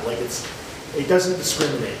 It's not like it doesn't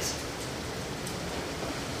discriminate.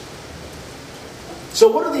 So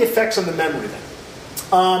what are the effects on the memory, then?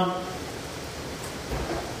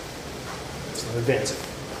 It's not advancing.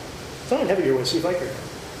 It's not heavy here. We'll see if I can.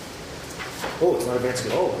 Oh, it's not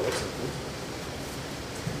advancing at all.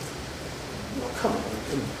 Oh, come on.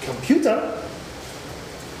 Computer.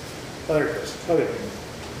 Oh, there it goes. Okay.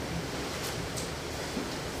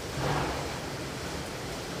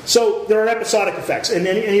 So there are episodic effects, and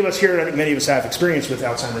any of us here, I think many of us have experience with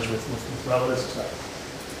Alzheimer's with relatives and stuff.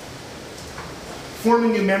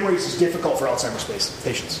 Forming new memories is difficult for Alzheimer's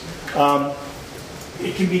patients.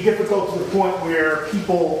 It can be difficult to the point where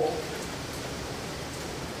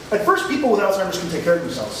at first people with Alzheimer's can take care of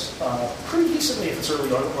themselves pretty decently if it's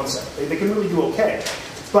early onset. They can really do okay.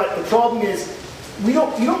 But the problem is, you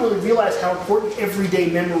don't really realize how important everyday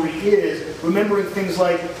memory is, remembering things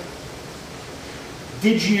like,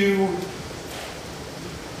 did you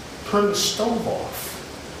turn the stove off?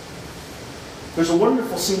 There's a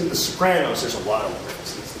wonderful scene in The Sopranos. There's a lot of wonderful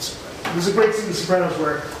scenes in The There's a great scene in The Sopranos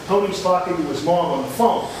where Tony's talking to his mom on the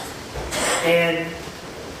phone, and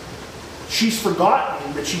she's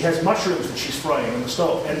forgotten that she has mushrooms that she's frying on the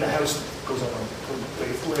stove, and the house goes up on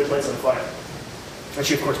lights on fire. And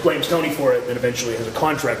she, of course, blames Tony for it, and eventually has a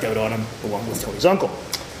contract out on him, along with Tony's uncle.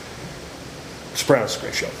 Sopranos is a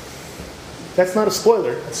great show. That's not a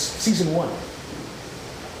spoiler. That's season 1.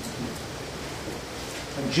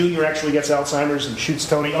 And Junior actually gets Alzheimer's and shoots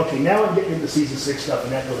Tony. Okay, now I'm getting into season 6 stuff,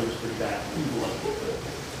 and that really was pretty bad.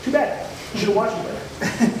 Too bad. You should have watched it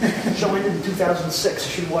better. Show ended in 2006.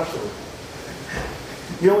 You should have watched it.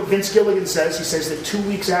 You know what Vince Gilligan says? He says that 2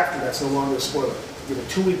 weeks after, that's no longer a spoiler. You have a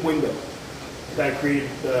 2-week window. The guy created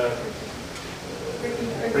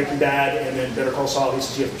Breaking Bad and then Better Call Saul. He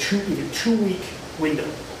says you have a 2-week window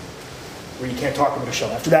where you can't talk about a show.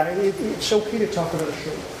 After that, it's okay to talk about a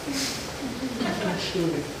show.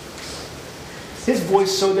 His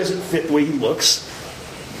voice so doesn't fit the way he looks.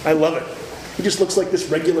 I love it. He just looks like this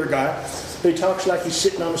regular guy. But he talks like he's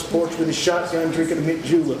sitting on his porch with his shotgun drinking a mint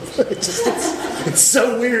julep. It's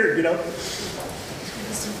so weird, you know.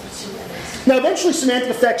 Now, eventually semantic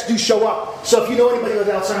effects do show up. So if you know anybody with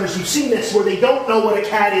Alzheimer's, you've seen this where they don't know what a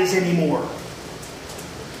cat is anymore.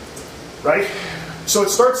 Right? So it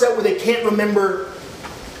starts out where they can't remember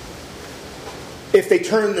if they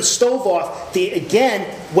turn the stove off. Again,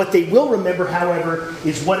 what they will remember, however,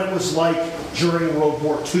 is what it was like during World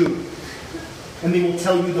War II. And they will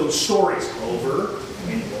tell you those stories over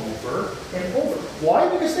and over and over. Why?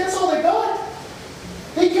 Because that's all they got.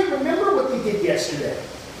 They can't remember what they did yesterday.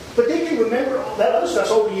 But they can remember all that other stuff's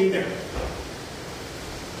already in there.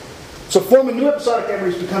 So forming new episodic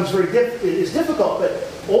memories becomes very difficult. But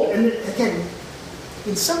and again,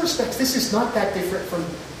 in some respects, this is not that different from.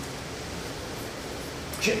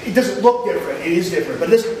 It doesn't look different. It is different, but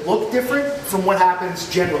it doesn't look different from what happens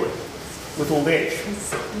generally with old age,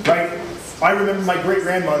 right? I remember my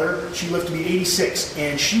great-grandmother. She lived to be 86,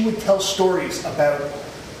 and she would tell stories about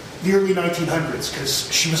the early 1900s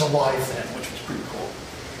because she was alive then, which was pretty cool.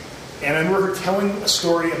 And I remember her telling a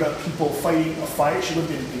story about people fighting a fire. She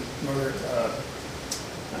lived in northern,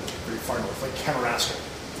 not very far north, like Kamouraska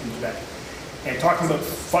in Quebec, and talking about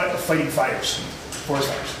fighting fires, forest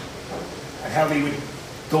fires, and how they would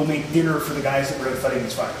go make dinner for the guys that were fighting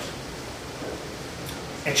these fires.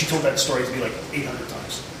 And she told that story to me like 800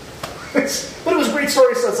 times. But it was a great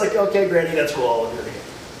story, so it's like, okay, Granny, that's cool. I'll hear it.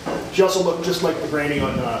 She also looked just like the Granny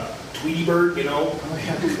on Tweety Bird, you know.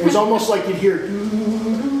 It was almost like you'd hear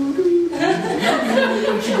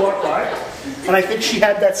when she walked by. And I think she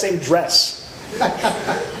had that same dress.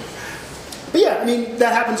 But yeah, I mean,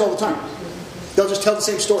 that happens all the time. They'll just tell the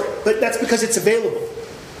same story. But that's because it's available.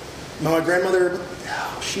 My grandmother,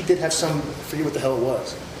 she did have some, I forget what the hell it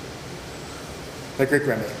was. My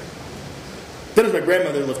great-grandmother. Then as my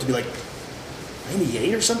grandmother lived to be like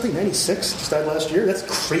 98 or something, 96, just died last year. That's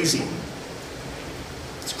crazy.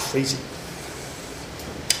 It's crazy.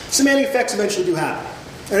 Semantic effects eventually do happen.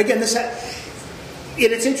 And again,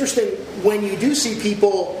 it's interesting when you do see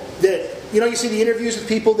people that, you see the interviews of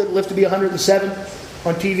people that live to be 107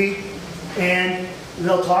 on TV, and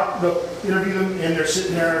they'll interview them, and they're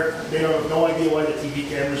sitting there, they don't have no idea why the TV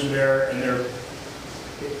cameras are there, and they're,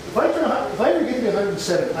 if I ever get to be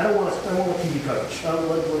 107, I don't want TV coverage. I'll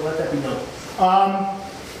let that be known.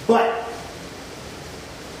 But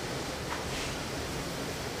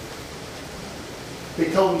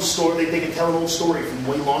they tell them story. They can tell an old story from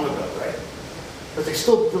way long ago, right? But they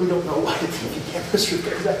still really don't know why the TV cameras are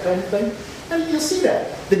there, that kind of thing. And you'll see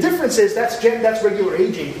that. The difference is that's regular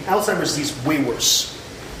aging. Alzheimer's disease is way worse.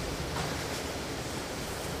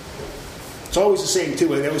 It's always the same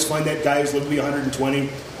too. I always find that guy who's lived to be 120.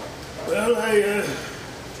 Well, I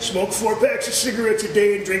smoke 4 packs of cigarettes a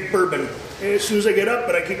day and drink bourbon. And as soon as I get up,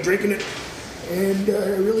 but I keep drinking it. And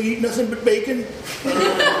I really eat nothing but bacon.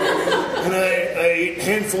 And I eat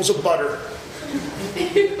handfuls of butter.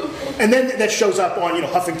 And then that shows up on,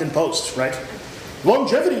 Huffington Post, right?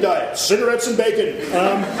 Longevity diet, cigarettes and bacon.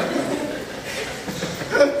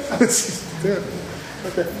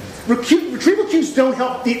 Retrieval cues don't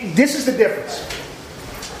help. This is the difference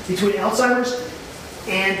between Alzheimer's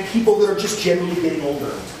and people that are just generally getting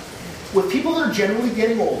older. With people that are generally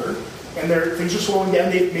getting older and things are slowing down,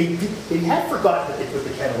 they have forgotten that they put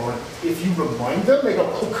the kettle on. If you remind them, they go,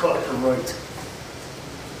 "Oh God, you're right."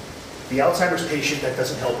 The Alzheimer's patient, that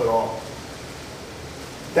doesn't help at all.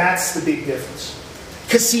 That's the big difference.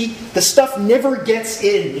 Because see, the stuff never gets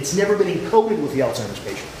in. It's never been encoded with the Alzheimer's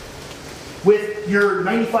patient. With your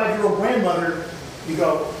 95-year-old grandmother, you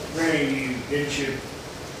go, "Granny, didn't you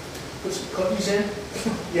put some cookies in?"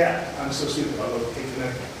 "Yeah, I'm so stupid. I'll go take them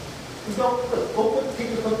in." Go pick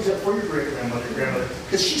the cookies up for your great-grandmother, your grandmother,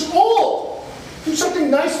 because she's old. Do something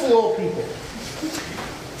nice for the old people.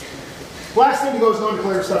 Last thing that goes on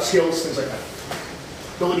declared stuff, skills, things like that.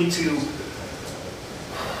 Ability to,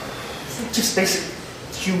 just basic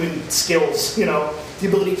human skills, the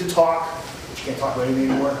ability to talk. You can't talk about anything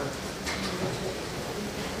anymore.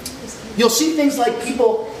 You'll see things like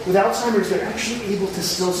people with Alzheimer's, they're actually able to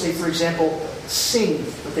still say, for example, sing,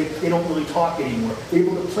 but they don't really talk anymore. They're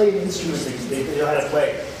able to play an instrument, they know how to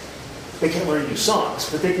play. They can't learn new songs,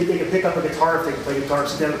 but they can pick up a guitar if they can play guitar,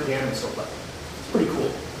 sit down at the piano and still play. It's pretty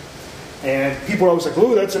cool. And people are always like,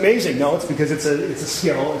 "Ooh, that's amazing." No, it's because it's a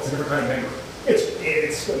skill, it's a different kind of memory.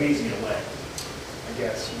 It's amazing in a way, I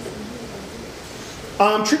guess.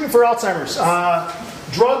 Treatment for Alzheimer's.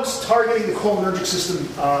 Drugs targeting the cholinergic system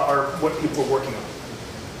are what people are working on.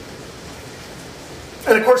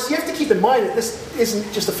 And of course, you have to keep in mind that this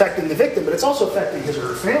isn't just affecting the victim, but it's also affecting his or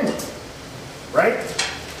her family. Right?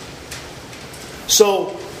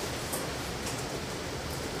 So,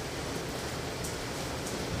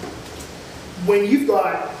 when you've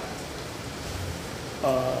got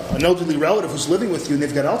an elderly relative who's living with you and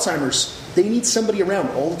they've got Alzheimer's, they need somebody around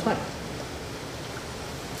all the time.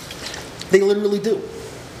 They literally do.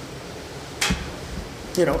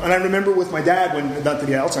 And I remember with my dad, when not that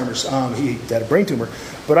he had Alzheimer's, he had a brain tumor,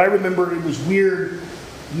 but I remember it was weird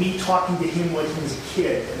me talking to him when he was a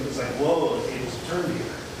kid, and it was like, whoa, the tables have turned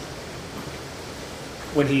here.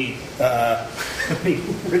 When he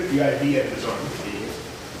ripped the IV out of his arm,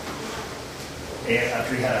 and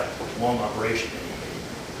after he had a long operation,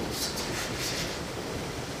 he was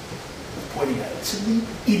pointing at it. I said, "You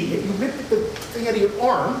idiot, you ripped the thing out of your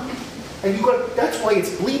arm, and that's why it's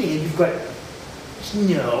bleeding, and you've got."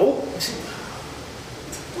 No. I said,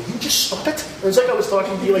 "Will you just stop it?" It was like I was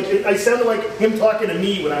talking to you. I sounded like him talking to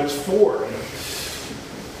me when I was 4.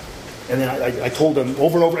 And then I told him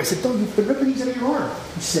over and over. I said, "Don't, you've been ripping these out of your arm."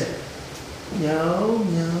 He said, No.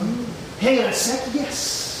 Hang on a sec.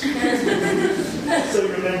 Yes. So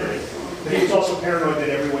he remembered it. But he was also paranoid that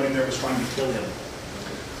everyone in there was trying to kill him.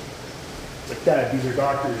 It's like, "Dad, these are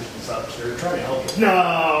doctors and such. They're trying to help you."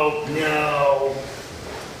 No.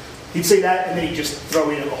 He'd say that, and then he'd just throw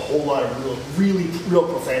in a whole lot of real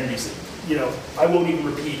profanities that, I won't even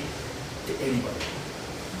repeat to anybody.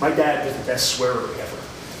 My dad was the best swearer ever.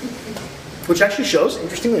 Which actually shows,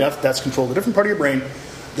 interestingly enough, that's controlled a different part of your brain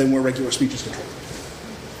than where regular speech is controlled.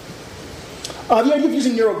 The idea of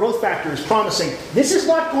using neural growth factor is promising. This is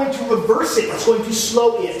not going to reverse it, it's going to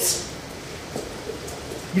slow it.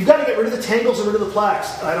 You've got to get rid of the tangles and rid of the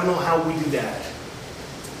plaques. I don't know how we do that.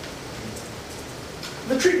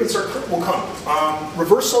 The treatments will come.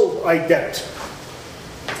 Reversal, I doubt.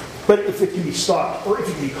 But if it can be stopped, or if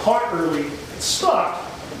it can be caught early and stopped,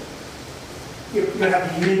 you're going to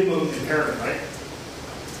have minimum impairment, right?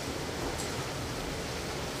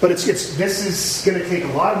 But this is going to take a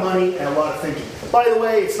lot of money and a lot of thinking. By the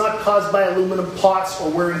way, it's not caused by aluminum pots or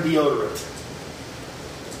wearing deodorant.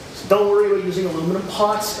 So don't worry about using aluminum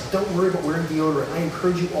pots. Don't worry about wearing deodorant. I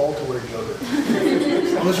encourage you all to wear deodorant.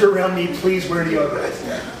 As long as you're around me, please wear deodorant.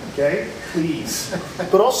 Okay? Please.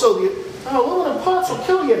 But also, aluminum pots will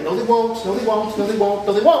kill you. No, they won't. No, they won't. No, they won't.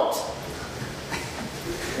 No, they won't.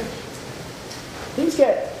 Things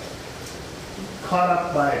get caught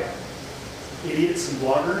up by idiots and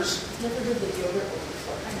bloggers. Never heard the yogurt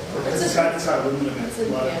before. It's got aluminum in it.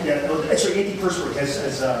 Actually, antiperspirant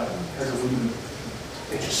has aluminum.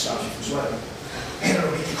 It just stops you from sweating. And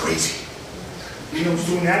it'll make you crazy. You know who's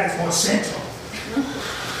doing that? It's Monsanto.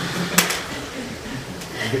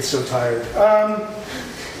 I get so tired.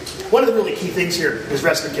 One of the really key things here is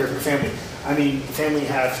respite care for the family. I mean, the family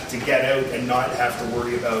have to get out and not have to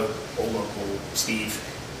worry about old Steve.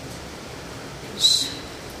 Because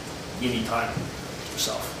you need time to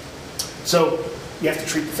yourself. So you have to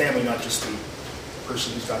treat the family, not just the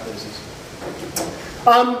person who's got the disease.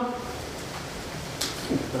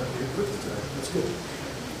 That's good.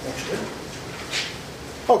 Actually.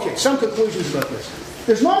 Okay, some conclusions about this.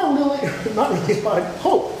 There's not really a lot of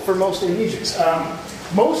hope for most amnesics.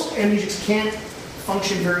 Most amnesics can't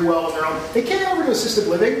function very well on their own. They can't ever do assisted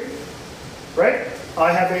living, right?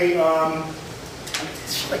 I have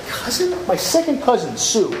my second cousin,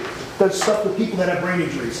 Sue, does stuff with people that have brain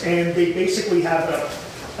injuries, and they basically have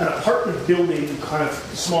an apartment building, kind of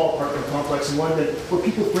small apartment complex in London, where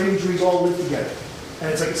people with brain injuries all live together. And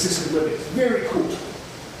it's like assisted living. It's very cool.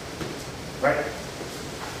 Right?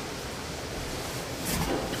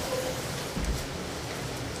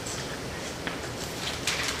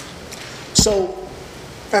 So,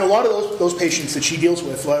 And a lot of those patients that she deals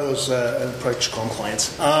with, a lot of those, I probably should call them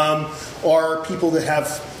clients, are people that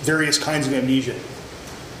have various kinds of amnesia.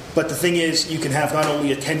 But the thing is, you can have not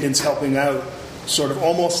only attendants helping out, sort of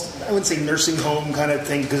almost, I wouldn't say nursing home kind of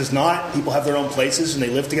thing, because it's not. People have their own places and they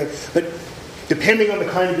live together. But depending on the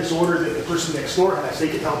kind of disorder that the person next door has, they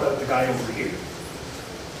can help out the guy over here.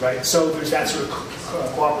 Right? So there's that sort of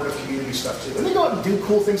cooperative community stuff too. And they go out and do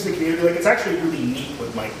cool things in the community. Like, it's actually really neat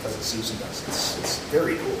what Mike does and Susan does. It's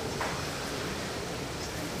very cool.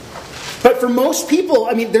 But for most people,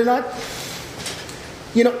 I mean, they're not...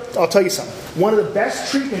 You know, I'll tell you something. One of the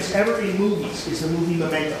best treatments ever in movies is the movie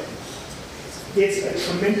Memento. It's a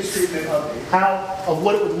tremendous treatment of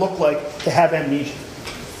what it would look like to have amnesia.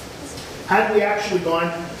 Had we actually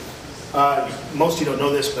gone, most of you don't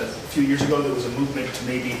know this, but a few years ago there was a movement to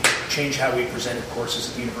maybe change how we presented courses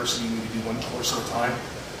at the university. We would do one course at a time.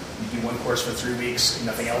 We'd do one course for 3 weeks and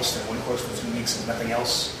nothing else, then one course for 3 weeks and nothing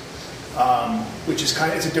else. Which is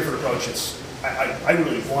it's a different approach. I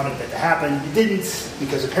really wanted that to happen. It didn't,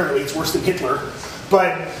 because apparently it's worse than Hitler.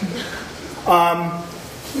 But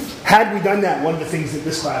had we done that, one of the things that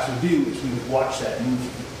this class would do is we would watch that movie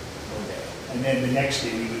one day. And then the next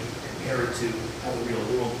day we would compare it to how the real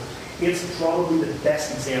world. It's probably the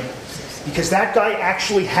best example. Because that guy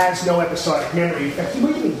actually has no episodic memory. In fact, he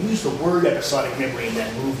might even use the word episodic memory in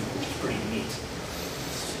that movie, which is pretty neat.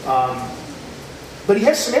 But he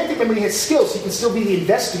has semantic memory, he has skills. He can still be the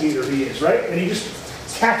investigator he is, right? And he just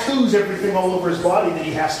tattoos everything all over his body that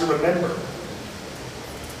he has to remember.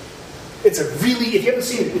 It's a really, if you haven't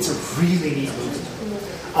seen it, it's a really neat movie.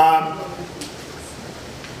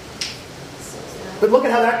 But look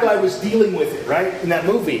at how that guy was dealing with it, right? In that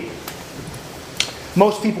movie.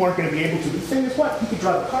 Most people aren't going to be able to. The thing is what? You can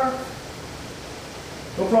drive a car.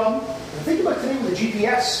 No problem. And think about today with the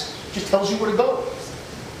GPS. It just tells you where to go.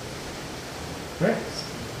 Right?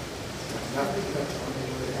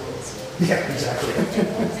 Yeah, exactly.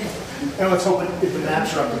 And let's hope if the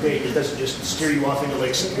maps are up to date, it doesn't just steer you off into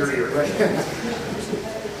Lake Superior, right?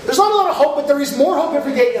 There's not a lot of hope, but there is more hope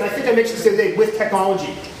every day, and I think I mentioned this the other day, with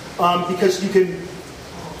technology. Because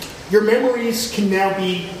your memories can now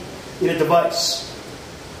be in a device.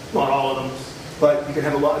 Not all of them, but you can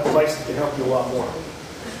have a device that can help you a lot more.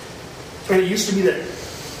 And it used to be that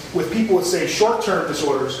with people with, say, short-term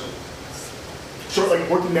disorders, like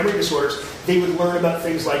working memory disorders, they would learn about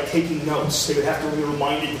things like taking notes. They would have to be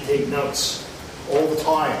reminded to take notes all the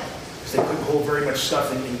time because they couldn't hold very much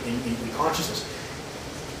stuff in consciousness.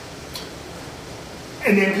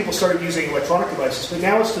 And then people started using electronic devices. But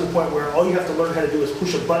now it's to the point where all you have to learn how to do is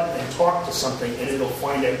push a button and talk to something, and it'll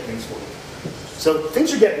find out things for you. So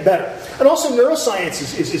things are getting better. And also neuroscience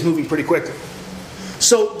is moving pretty quickly.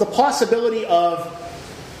 So the possibility of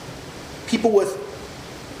people with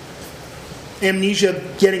amnesia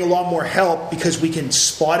getting a lot more help because we can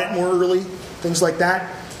spot it more early, things like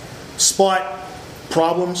that, spot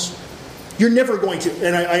problems. You're never going to,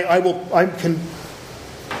 and I'm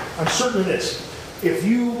certain of this. If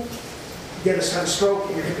you get a stroke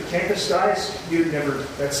and your hippocampus dies, you're done.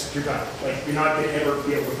 Like, you're not going to ever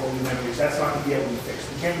be able to form new memories. That's not going to be able to be fixed.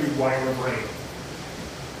 You can't rewire a brain.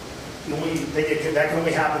 That can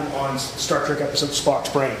only happen on Star Trek episode Spock's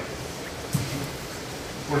brain.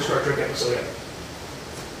 Worst Star Trek episode ever.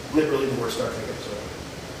 Literally the worst Star Trek episode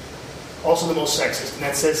ever. Also the most sexist, and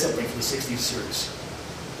that says something for the 60s series.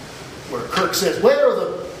 Where Kirk says, "Where are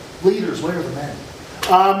the leaders? Where are the men?"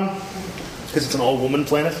 Because it's an all-woman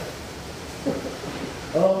planet.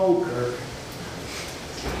 Oh, Kirk.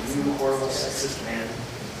 You horrible sexist man.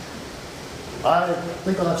 I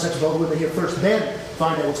think I'll have sex with all the women here first, then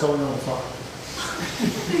find out what's going on with Spock.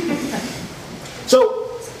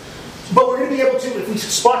 But we're going to be able to, if we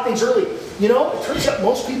spot things early. You know, it turns out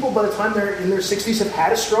most people, by the time they're in their 60s, have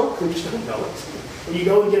had a stroke. They just don't know it. And you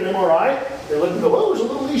go and get an MRI, they look and go, "Oh, there's a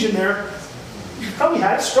little lesion there. You probably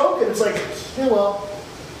had a stroke." And it's like, yeah, well.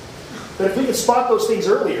 But if we can spot those things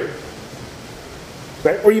earlier,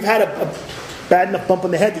 right? Or you've had a bad enough bump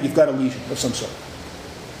on the head that you've got a lesion of some sort.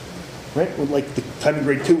 Right? Like the time in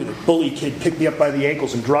grade 2 where the bully kid picked me up by the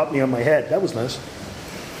ankles and dropped me on my head. That was nice.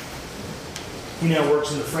 He now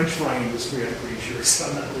works in the French frying industry, I'm pretty sure, so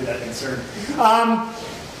I'm not really that concerned.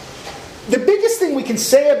 The biggest thing we can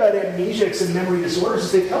say about amnesiacs and memory disorders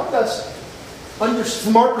is they've helped us,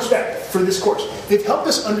 from our perspective, for this course, they've helped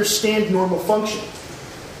us understand normal function.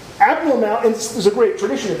 And there's a great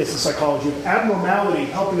tradition of this in psychology, of abnormality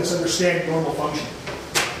helping us understand normal function.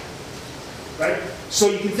 Right? So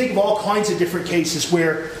you can think of all kinds of different cases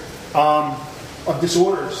where, of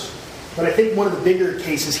disorders. But I think one of the bigger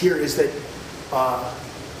cases here is that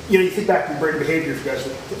you think back to brain behavior, if you guys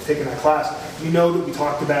have taken that class, you know that we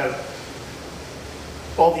talked about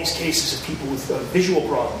all these cases of people with visual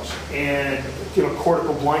problems and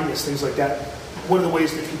cortical blindness, things like that. One of the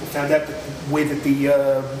ways that people found out that the way that the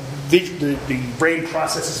brain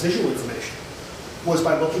processes visual information was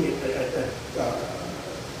by looking at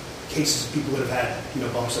cases of people that have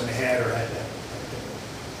had bumps on the head or had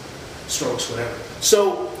strokes, whatever.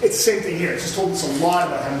 So it's the same thing here. It's just told us a lot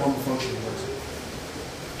about how normal functioning works.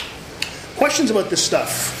 Questions about this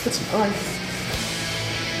stuff? Got some time.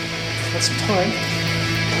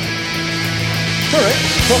 All right.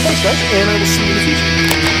 Well, thanks, guys, and I will see you in the future.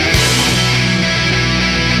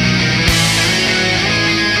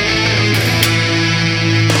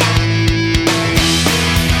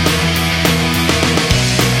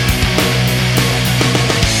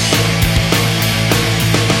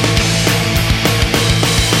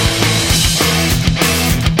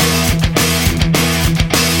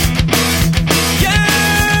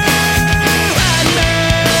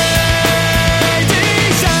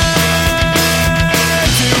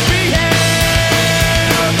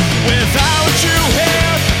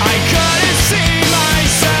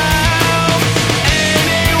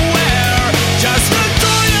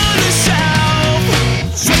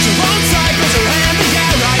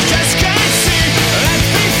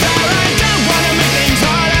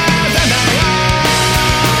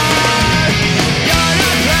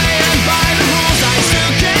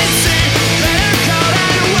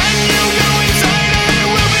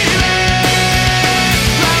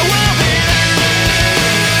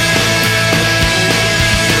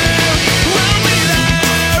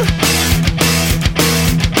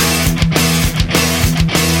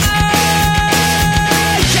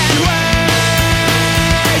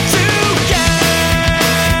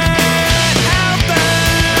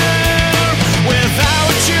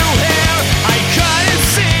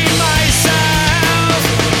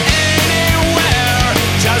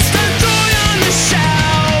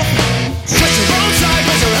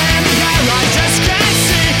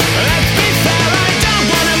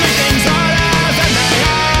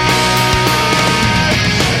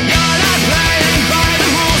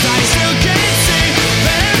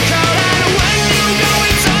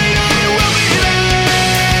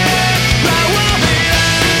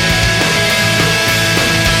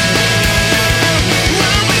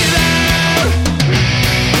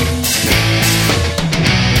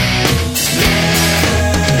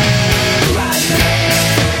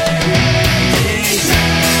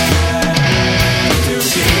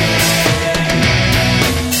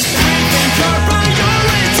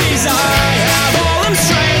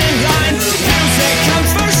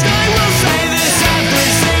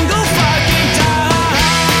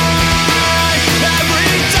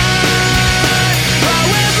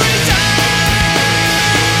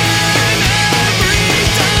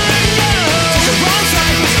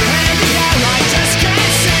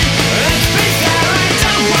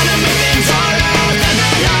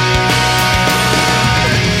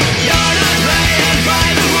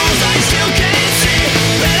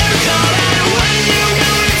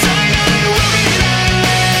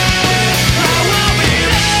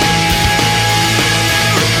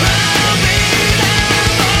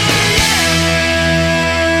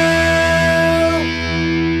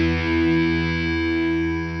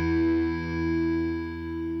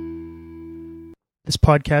 This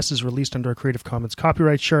podcast is released under a Creative Commons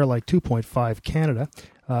copyright share Alike 2.5 Canada.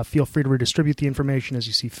 Feel free to redistribute the information as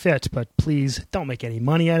you see fit, but please don't make any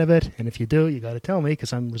money out of it. And if you do, you got to tell me,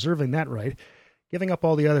 because I'm reserving that right. Giving up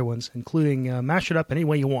all the other ones, including mash it up any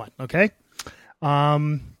way you want, okay?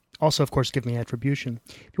 Also, of course, give me attribution.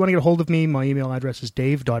 If you want to get a hold of me, my email address is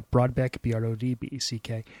dave.brodbeck,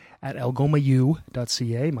 BRODBECK, at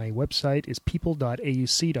algomau.ca. My website is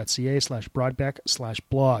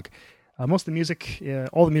people.auc.ca/brodbeck/blog. Most of the music,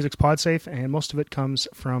 all the music's PodSafe, and most of it comes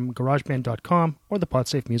from GarageBand.com or the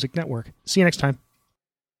PodSafe Music Network. See you next time.